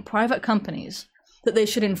telling private companies that they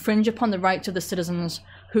should infringe upon the rights of the citizens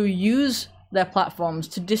who use their platforms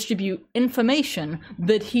to distribute information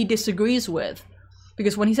that he disagrees with.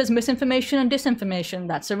 Because when he says misinformation and disinformation,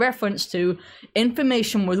 that's a reference to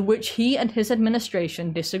information with which he and his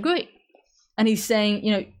administration disagree. And he's saying,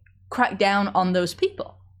 you know, crack down on those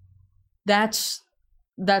people. That's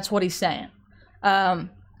what he's saying. And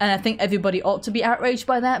I think everybody ought to be outraged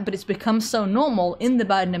by that, but it's become so normal in the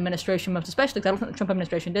Biden administration, most especially, because I don't think the Trump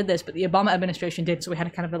administration did this, but the Obama administration did, so we had a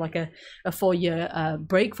kind of a 4-year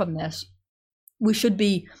break from this. We should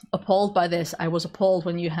be appalled by this. I was appalled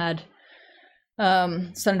when you had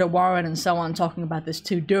Senator Warren and so on talking about this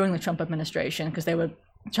too during the Trump administration, because they were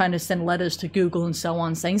trying to send letters to Google and so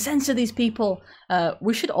on saying, censor these people.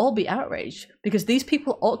 We should all be outraged, because these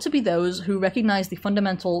people ought to be those who recognize the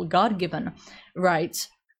fundamental God-given rights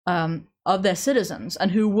of their citizens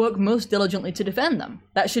and who work most diligently to defend them.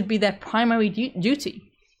 That should be their primary duty.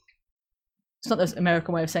 It's not the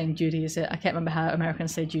American way of saying duty, is it? I can't remember how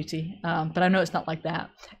Americans say duty, but I know it's not like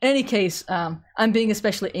that. In any case, I'm being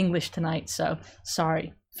especially English tonight, so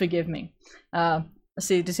sorry, forgive me. Let's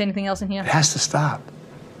see, does anything else in here? It has to stop.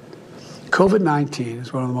 COVID-19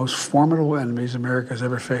 is one of the most formidable enemies America's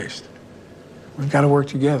ever faced. We've got to work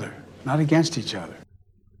together, not against each other.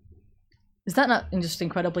 Is that not just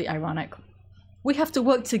incredibly ironic? We have to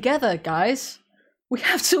work together, guys. We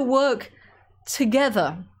have to work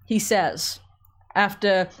together, he says.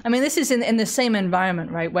 After, I mean, this is in the same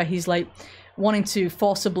environment, right, where he's like wanting to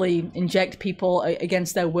forcibly inject people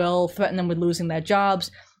against their will, threaten them with losing their jobs,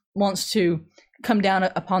 wants to come down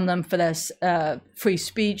upon them for their free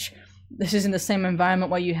speech. This is in the same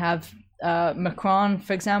environment where you have Macron,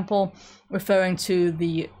 for example, referring to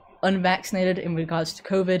the unvaccinated in regards to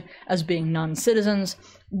COVID as being non-citizens.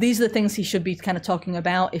 these are the things he should be kind of talking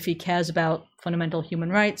about if he cares about fundamental human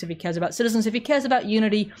rights, if he cares about citizens, if he cares about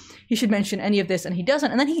unity, he should mention any of this, and he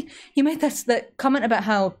doesn't. And then he made that comment about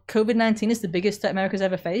how COVID-19 is the biggest threat America's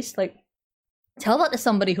ever faced. Like, tell that to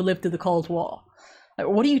somebody who lived through the Cold War. Like,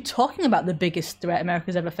 what are you talking about, the biggest threat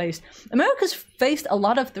America's ever faced? America's faced a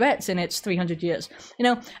lot of threats in its 300 years, you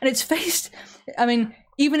know, and it's faced, I mean,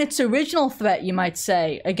 even its original threat, you might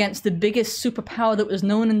say, against the biggest superpower that was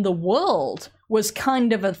known in the world was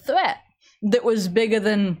kind of a threat that was bigger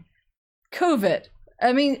than COVID.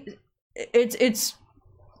 I mean, it's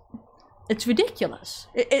ridiculous.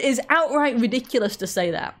 It is outright ridiculous to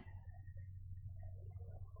say that.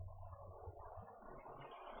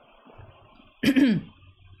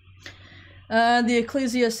 The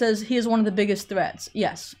Ecclesia says he is one of the biggest threats.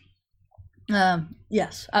 Yes.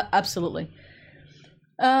 Yes, absolutely.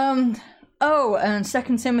 Oh, and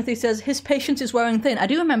 2 Timothy says his patience is wearing thin. I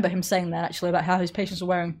do remember him saying that, actually, about how his patience is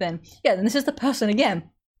wearing thin. Yeah, and this is the person, again,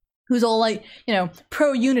 who's all like, you know,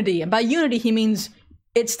 pro-unity. And by unity, he means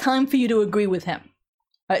it's time for you to agree with him.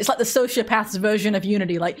 It's like the sociopath's version of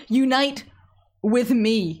unity, like, unite with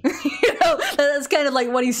me. You know, that's kind of like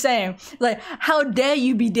what he's saying. Like, how dare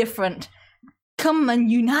you be different? Come and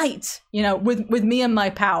unite, you know, with me and my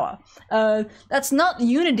power. That's not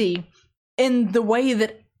unity in the way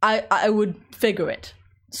that I would figure it.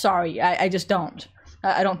 Sorry, I just don't.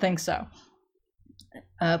 I don't think so.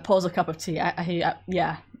 Pours a cup of tea.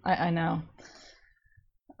 Yeah, I know.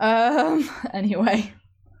 Anyway.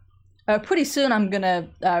 Pretty soon I'm gonna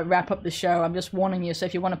wrap up the show. I'm just warning you, so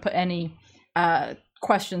if you want to put any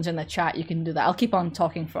questions in the chat, you can do that. I'll keep on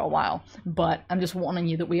talking for a while, but I'm just warning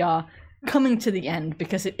you that we are coming to the end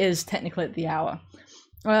because it is technically at the hour.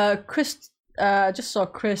 Chris, just saw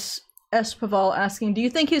Chris Espaval asking, do you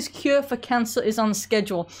think his cure for cancer is on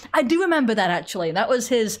schedule? I do remember that, actually. That was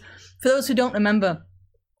his, for those who don't remember,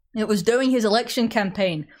 it was during his election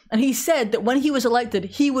campaign, and he said that when he was elected,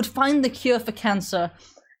 he would find the cure for cancer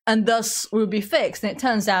and thus we would be fixed. And it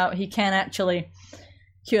turns out he can actually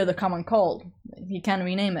cure the common cold. He can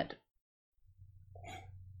rename it.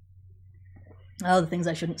 Other things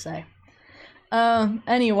I shouldn't say.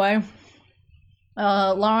 Anyway,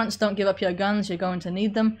 Lawrence, don't give up your guns. You're going to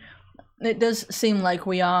need them. It does seem like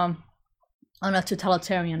we are on a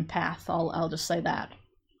totalitarian path. I'll just say that.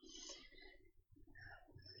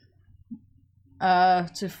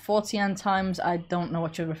 To 40 times, I don't know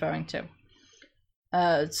what you're referring to.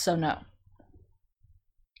 So no.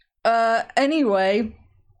 Anyway,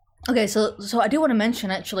 okay, so I do want to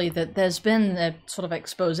mention actually that there's been a sort of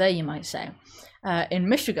expose, you might say, in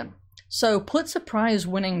Michigan. So Pulitzer Prize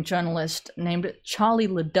winning journalist named Charlie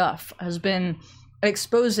LaDuff has been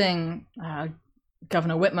exposing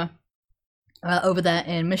Governor Whitmer over there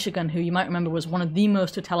in Michigan, who you might remember was one of the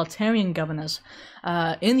most totalitarian governors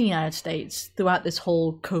in the United States throughout this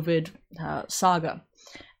whole COVID saga.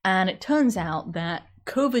 And it turns out that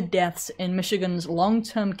COVID deaths in Michigan's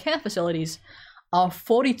long-term care facilities are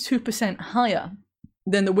 42% higher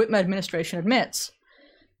than the Whitmer administration admits,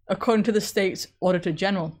 according to the state's Auditor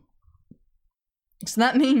General. So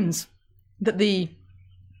that means that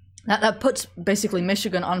that puts basically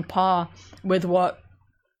Michigan on par with what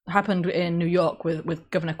happened in New York with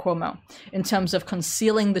Governor Cuomo in terms of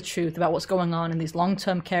concealing the truth about what's going on in these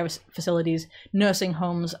long-term care facilities, nursing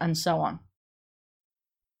homes, and so on.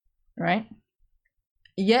 Right?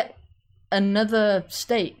 Yet another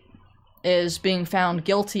state is being found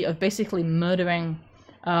guilty of basically murdering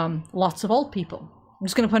lots of old people. I'm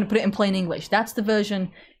just going to put it in plain English. That's the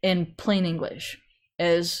version in plain English,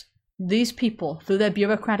 is these people, through their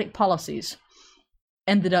bureaucratic policies,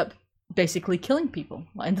 ended up basically killing people.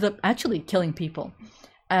 Ended up actually killing people.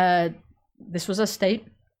 This was a state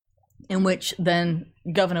in which then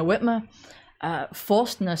Governor Whitmer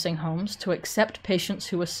forced nursing homes to accept patients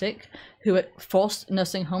who were sick, who forced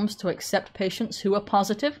nursing homes to accept patients who were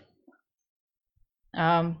positive.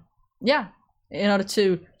 Yeah, in order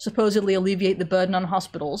to supposedly alleviate the burden on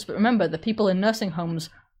hospitals. But remember, the people in nursing homes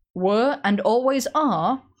were and always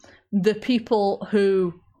are the people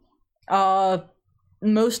who are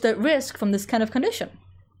most at risk from this kind of condition.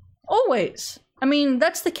 Always. I mean,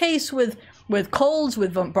 that's the case with colds,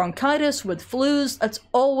 with bronchitis, with flus. That's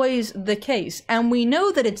always the case. And we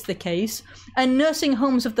know that it's the case, and nursing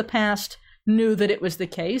homes of the past knew that it was the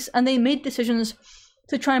case, and they made decisions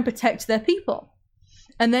to try and protect their people.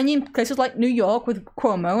 And then in places like New York with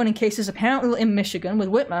Cuomo, and in cases apparently in Michigan with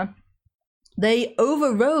Whitmer, they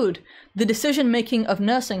overrode the decision-making of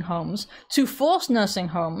nursing homes to force nursing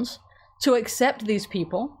homes to accept these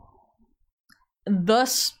people,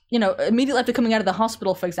 thus you know, immediately after coming out of the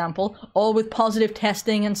hospital, for example, or with positive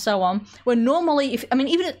testing and so on, when normally,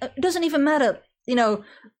 it doesn't even matter, you know,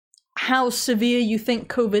 how severe you think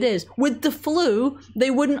COVID is. With the flu, they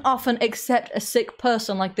wouldn't often accept a sick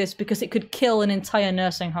person like this because it could kill an entire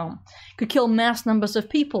nursing home, could kill mass numbers of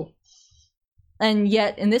people. And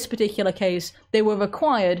yet, in this particular case, they were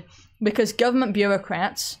required because government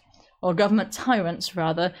bureaucrats, or government tyrants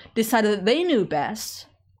rather, decided that they knew best,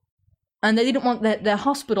 and they didn't want their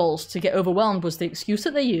hospitals to get overwhelmed was the excuse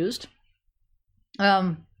that they used.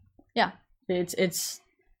 Yeah, it's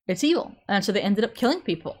evil. And so they ended up killing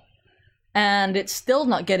people. And it's still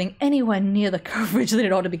not getting anywhere near the coverage that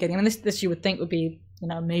it ought to be getting. I mean, this you would think would be, you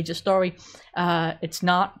know, a major story. It's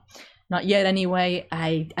not yet anyway.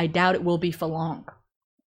 I doubt it will be for long.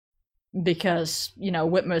 Because, you know,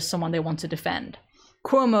 Whitmer is someone they want to defend.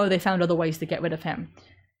 Cuomo, they found other ways to get rid of him.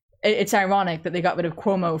 It's ironic that they got rid of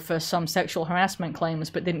Cuomo for some sexual harassment claims,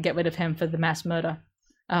 but didn't get rid of him for the mass murder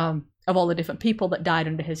of all the different people that died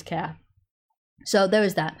under his care. So there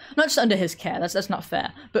is that. Not just under his care, that's not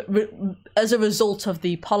fair, but as a result of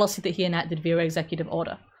the policy that he enacted via executive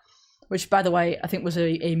order, which, by the way, I think was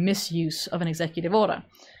a misuse of an executive order,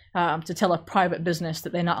 to tell a private business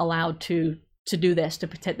that they're not allowed to do this to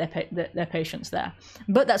protect their patients there.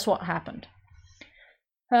 But that's what happened.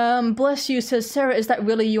 Bless You says, Sarah, is that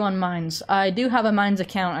really you on Minds? I do have a Minds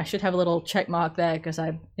account. I should have a little check mark there because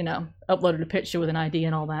I, you know, uploaded a picture with an ID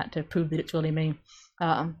and all that to prove that it's really me.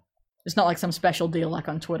 It's not like some special deal like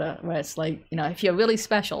on Twitter where it's like, you know, if you're really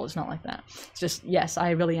special, it's not like that. It's just, yes,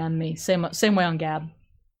 I really am me. Same way on Gab.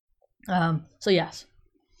 So yes.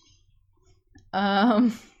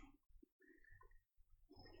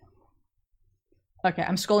 Okay,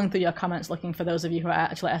 I'm scrolling through your comments looking for those of you who are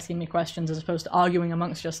actually asking me questions as opposed to arguing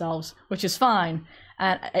amongst yourselves, which is fine.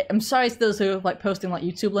 And I'm sorry to those who are like posting like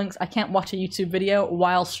YouTube links. I can't watch a YouTube video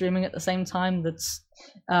while streaming at the same time. That's,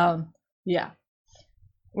 yeah.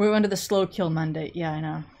 We're under the slow kill mandate. Yeah, I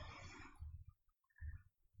know.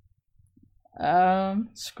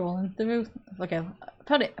 Scrolling through. Okay,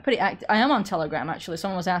 pretty active. I am on Telegram, actually.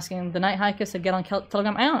 Someone was asking, the Night Hiker said get on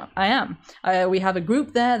Telegram. I am. We have a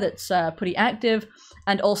group there that's pretty active,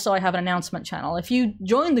 and also I have an announcement channel. If you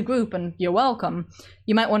join the group, and you're welcome,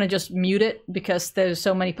 you might want to just mute it because there's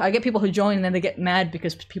so many. I get people who join and then they get mad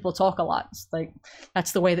because people talk a lot. It's like,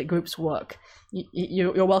 that's the way that groups work.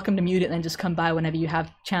 You're welcome to mute it and then just come by whenever you have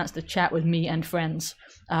a chance to chat with me and friends.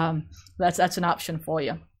 That's an option for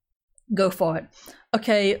you. Go for it.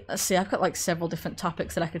 Okay, let's see. I've got like several different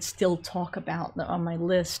topics that I could still talk about that are on my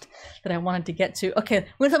list that I wanted to get to. Okay,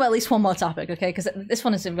 we're gonna talk about at least one more topic, okay? Because this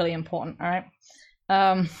one is really important. All right.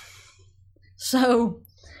 So,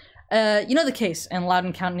 you know the case in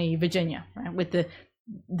Loudoun County, Virginia, right? With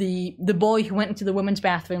the boy who went into the women's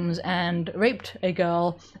bathrooms and raped a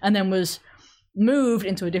girl, and then was moved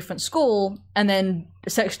into a different school and then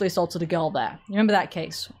sexually assaulted a girl there. You remember that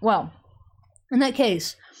case? Well, in that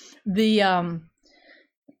case, the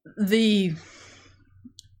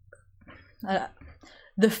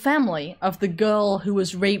family of the girl who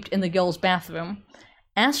was raped in the girl's bathroom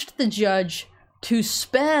asked the judge to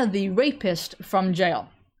spare the rapist from jail.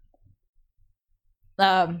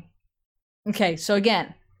 Okay, so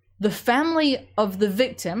again, the family of the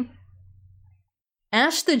victim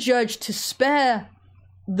asked the judge to spare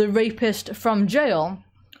the rapist from jail,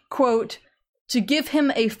 quote, to give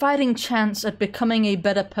him a fighting chance at becoming a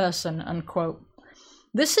better person, unquote.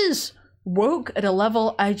 This is woke at a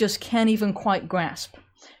level I just can't even quite grasp.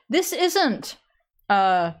 This isn't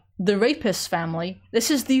the rapist's family. This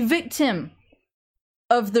is the victim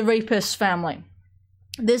of the rapist's family.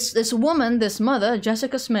 This woman, this mother,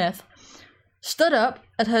 Jessica Smith, stood up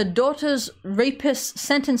at her daughter's rapist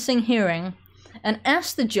sentencing hearing and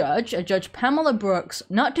asked the judge, Judge Pamela Brooks,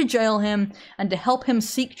 not to jail him and to help him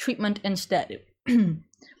seek treatment instead.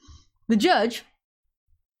 The judge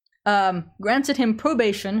granted him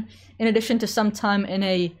probation in addition to some time in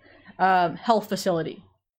a health facility.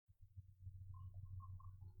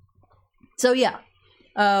 So yeah,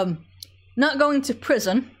 not going to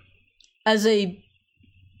prison as a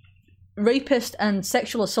rapist and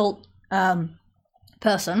sexual assault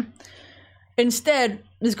person. Instead,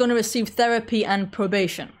 is going to receive therapy and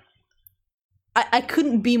probation. I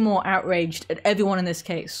couldn't be more outraged at everyone in this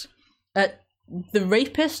case. At the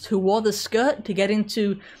rapist who wore the skirt to get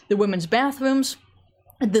into the women's bathrooms,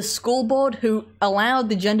 the school board who allowed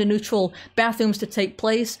the gender-neutral bathrooms to take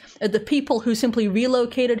place, at the people who simply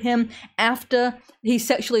relocated him after he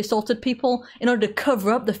sexually assaulted people in order to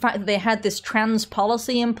cover up the fact that they had this trans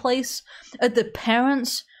policy in place, at the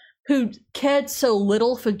parents who cared so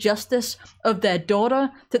little for justice of their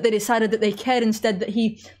daughter that they decided that they cared instead that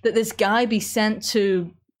this guy be sent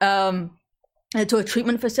to a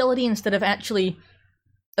treatment facility instead of actually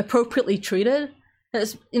appropriately treated.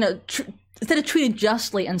 As, you know, instead of treated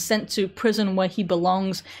justly and sent to prison where he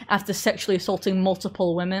belongs after sexually assaulting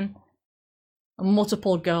multiple women,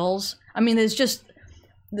 multiple girls. I mean, there's just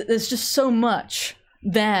so much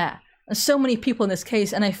there, and so many people in this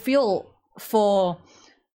case, and I feel for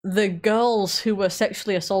the girls who were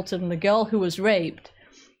sexually assaulted and the girl who was raped,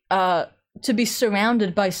 to be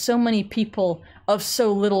surrounded by so many people of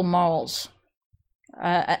so little morals.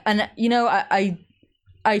 And you know,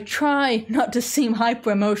 I try not to seem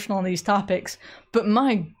hyper emotional on these topics, but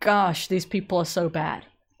my gosh, these people are so bad.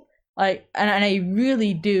 Like, and I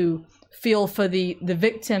really do feel for the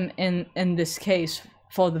victim in this case,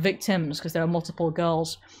 for the victims, because there are multiple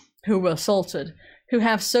girls who were assaulted, who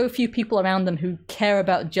have so few people around them who care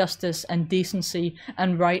about justice and decency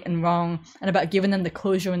and right and wrong, and about giving them the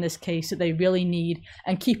closure in this case that they really need,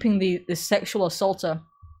 and keeping the sexual assaulter,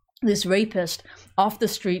 this rapist, off the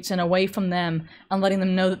streets and away from them, and letting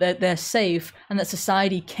them know that they're safe and that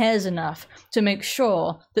society cares enough to make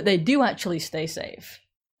sure that they do actually stay safe.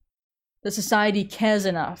 That society cares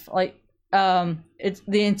enough. Like, it's,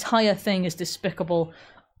 the entire thing is despicable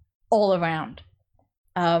all around.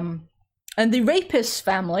 And the rapist's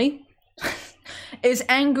family is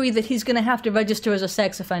angry that he's going to have to register as a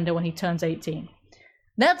sex offender when he turns 18.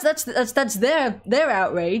 That's their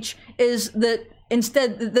outrage, is that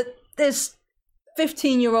instead that this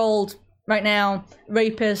 15-year-old right now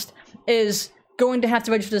rapist is going to have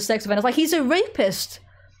to register as a sex offender. It's like, he's a rapist.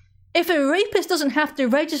 If a rapist doesn't have to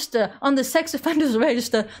register on the sex offenders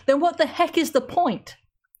register, then what the heck is the point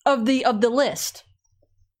of the list?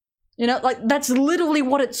 You know, like, that's literally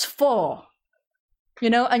what it's for. You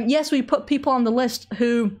know, and yes, we put people on the list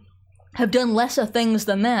who have done lesser things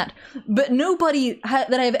than that, but nobody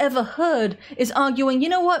that I've ever heard is arguing, you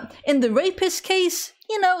know what, in the rapist case,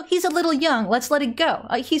 you know, he's a little young, let's let it go.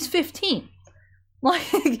 Like, he's 15.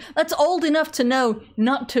 Like, that's old enough to know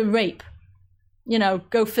not to rape. You know,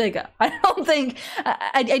 go figure. I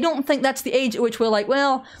don't think that's the age at which we're like,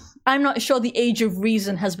 well, I'm not sure the age of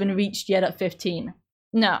reason has been reached yet at 15.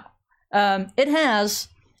 No. It has.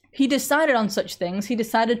 He decided on such things. He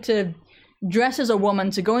decided to dress as a woman,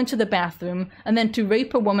 to go into the bathroom, and then to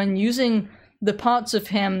rape a woman using the parts of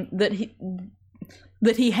him that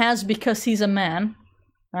he has because he's a man,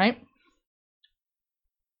 right?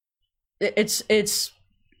 It's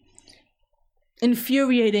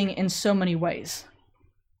infuriating in so many ways.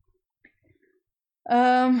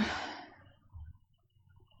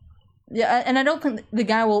 Yeah, and I don't think the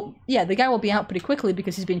guy will be out pretty quickly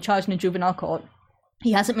because he's been charged in a juvenile court.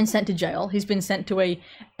 He hasn't been sent to jail. He's been sent to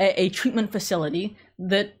a treatment facility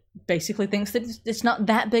that basically thinks that it's not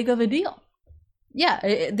that big of a deal.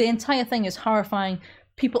 Yeah, the entire thing is horrifying.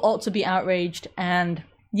 People ought to be outraged, and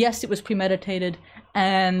yes, it was premeditated,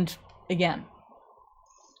 and again,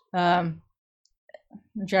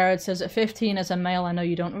 Jared says, at 15 as a male, I know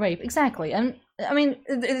you don't rape. Exactly. And I mean,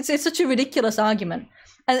 it's such a ridiculous argument.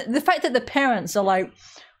 And the fact that the parents are like,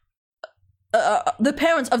 the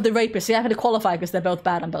parents of the rapist, see, I had to qualify because they're both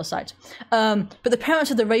bad on both sides. But the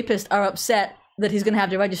parents of the rapist are upset that he's going to have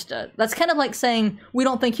to register. That's kind of like saying, we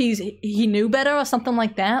don't think he knew better or something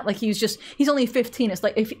like that. Like, he's only 15. It's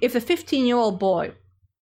like, if a 15-year-old boy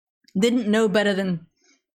didn't know better than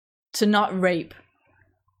to not rape,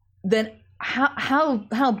 then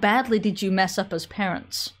how badly did you mess up as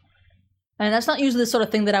parents? And that's not usually the sort of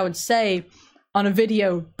thing that I would say on a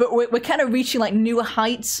video, but we're kind of reaching like new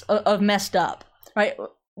heights of messed up, right?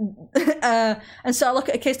 And so I look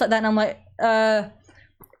at a case like that and I'm like,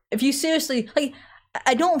 if you seriously, like,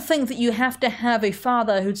 I don't think that you have to have a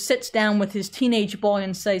father who sits down with his teenage boy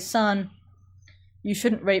and says, son, you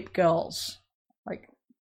shouldn't rape girls. Like,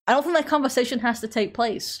 I don't think that conversation has to take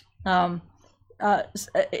place.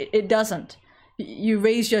 It doesn't. You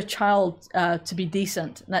raise your child to be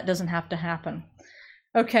decent. That doesn't have to happen.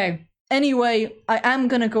 Okay. Anyway, I am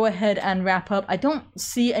going to go ahead and wrap up. I don't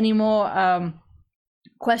see any more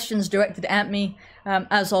questions directed at me.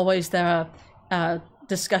 As always, there are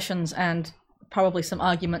discussions and probably some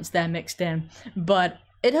arguments there mixed in. But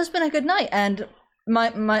it has been a good night, and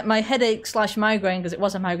my headache / migraine, because it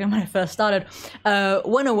was a migraine when I first started,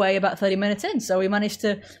 went away about 30 minutes in, so we managed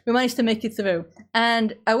to make it through.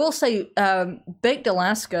 And I will say, Baked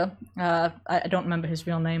Alaska, I don't remember his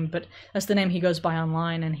real name, but that's the name he goes by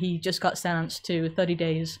online, and he just got sentenced to 30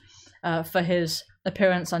 days for his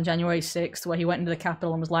appearance on January 6th, where he went into the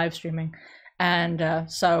Capitol and was live streaming. And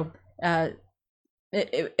so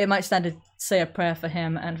it might stand to say a prayer for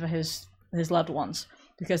him and for his loved ones,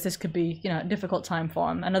 because this could be, a difficult time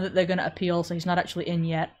for him. I know that they're going to appeal, so he's not actually in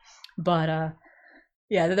yet, but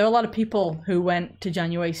yeah, there are a lot of people who went to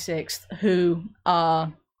January 6th who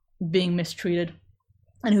are being mistreated,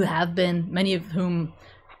 and who have been, many of whom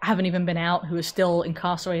haven't even been out, who are still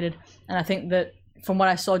incarcerated. And I think that from what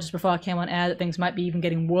I saw just before I came on air, that things might be even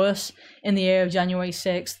getting worse in the area of January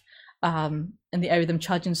 6th, in the area of them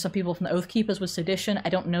charging some people from the Oath Keepers with sedition. I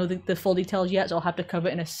don't know the full details yet, so I'll have to cover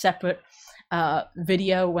it in a separate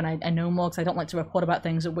video when I know more, because I don't like to report about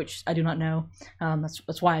things of which I do not know.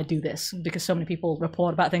 That's why I do this, because so many people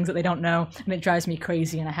report about things that they don't know, and it drives me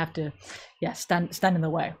crazy, and I have to stand in the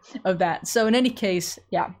way of that. So in any case,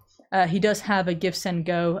 he does have a Give Send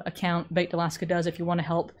Go account, Baked Alaska does, if you want to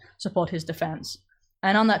help support his defense.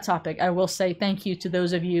 And on that topic, I will say thank you to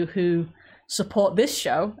those of you who support this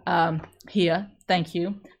show here. Thank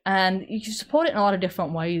you. And you can support it in a lot of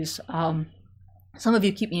different ways. Some of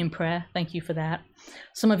you keep me in prayer. Thank you for that.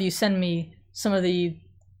 Some of you send me some of the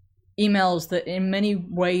emails that in many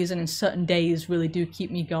ways and in certain days really do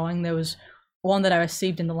keep me going. There was one that I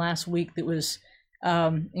received in the last week that was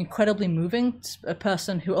incredibly moving. A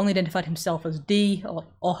person who only identified himself as D,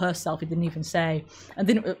 or herself, he didn't even say, and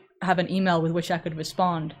didn't have an email with which I could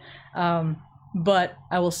respond. But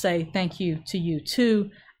I will say thank you to you too,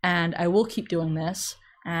 and I will keep doing this.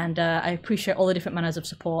 And I appreciate all the different manners of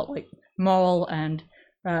support, like moral and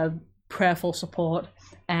prayerful support,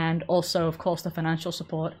 and also, of course, the financial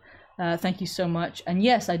support. Thank you so much. And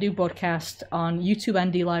yes, I do broadcast on YouTube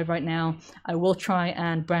and DLive right now. I will try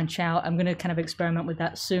and branch out. I'm going to kind of experiment with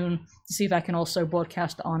that soon to see if I can also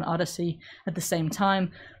broadcast on Odyssey at the same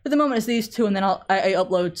time. But the moment it's these two, and then I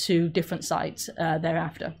upload to different sites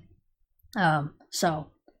thereafter. So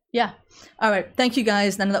yeah. All right. Thank you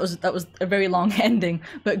guys. Then that was a very long ending,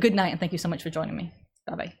 but good night, and thank you so much for joining me.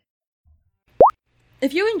 Bye-bye.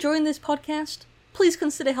 If you're enjoying this podcast, please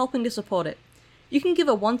consider helping to support it. You can give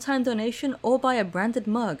a one-time donation or buy a branded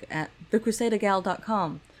mug at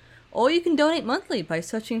thecrusadergal.com, or you can donate monthly by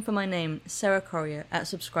searching for my name, Sarah Corrier, at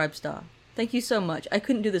Subscribestar. Thank you so much. I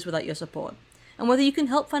couldn't do this without your support. And whether you can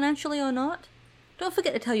help financially or not, don't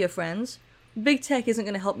forget to tell your friends. Big tech isn't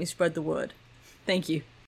going to help me spread the word. Thank you.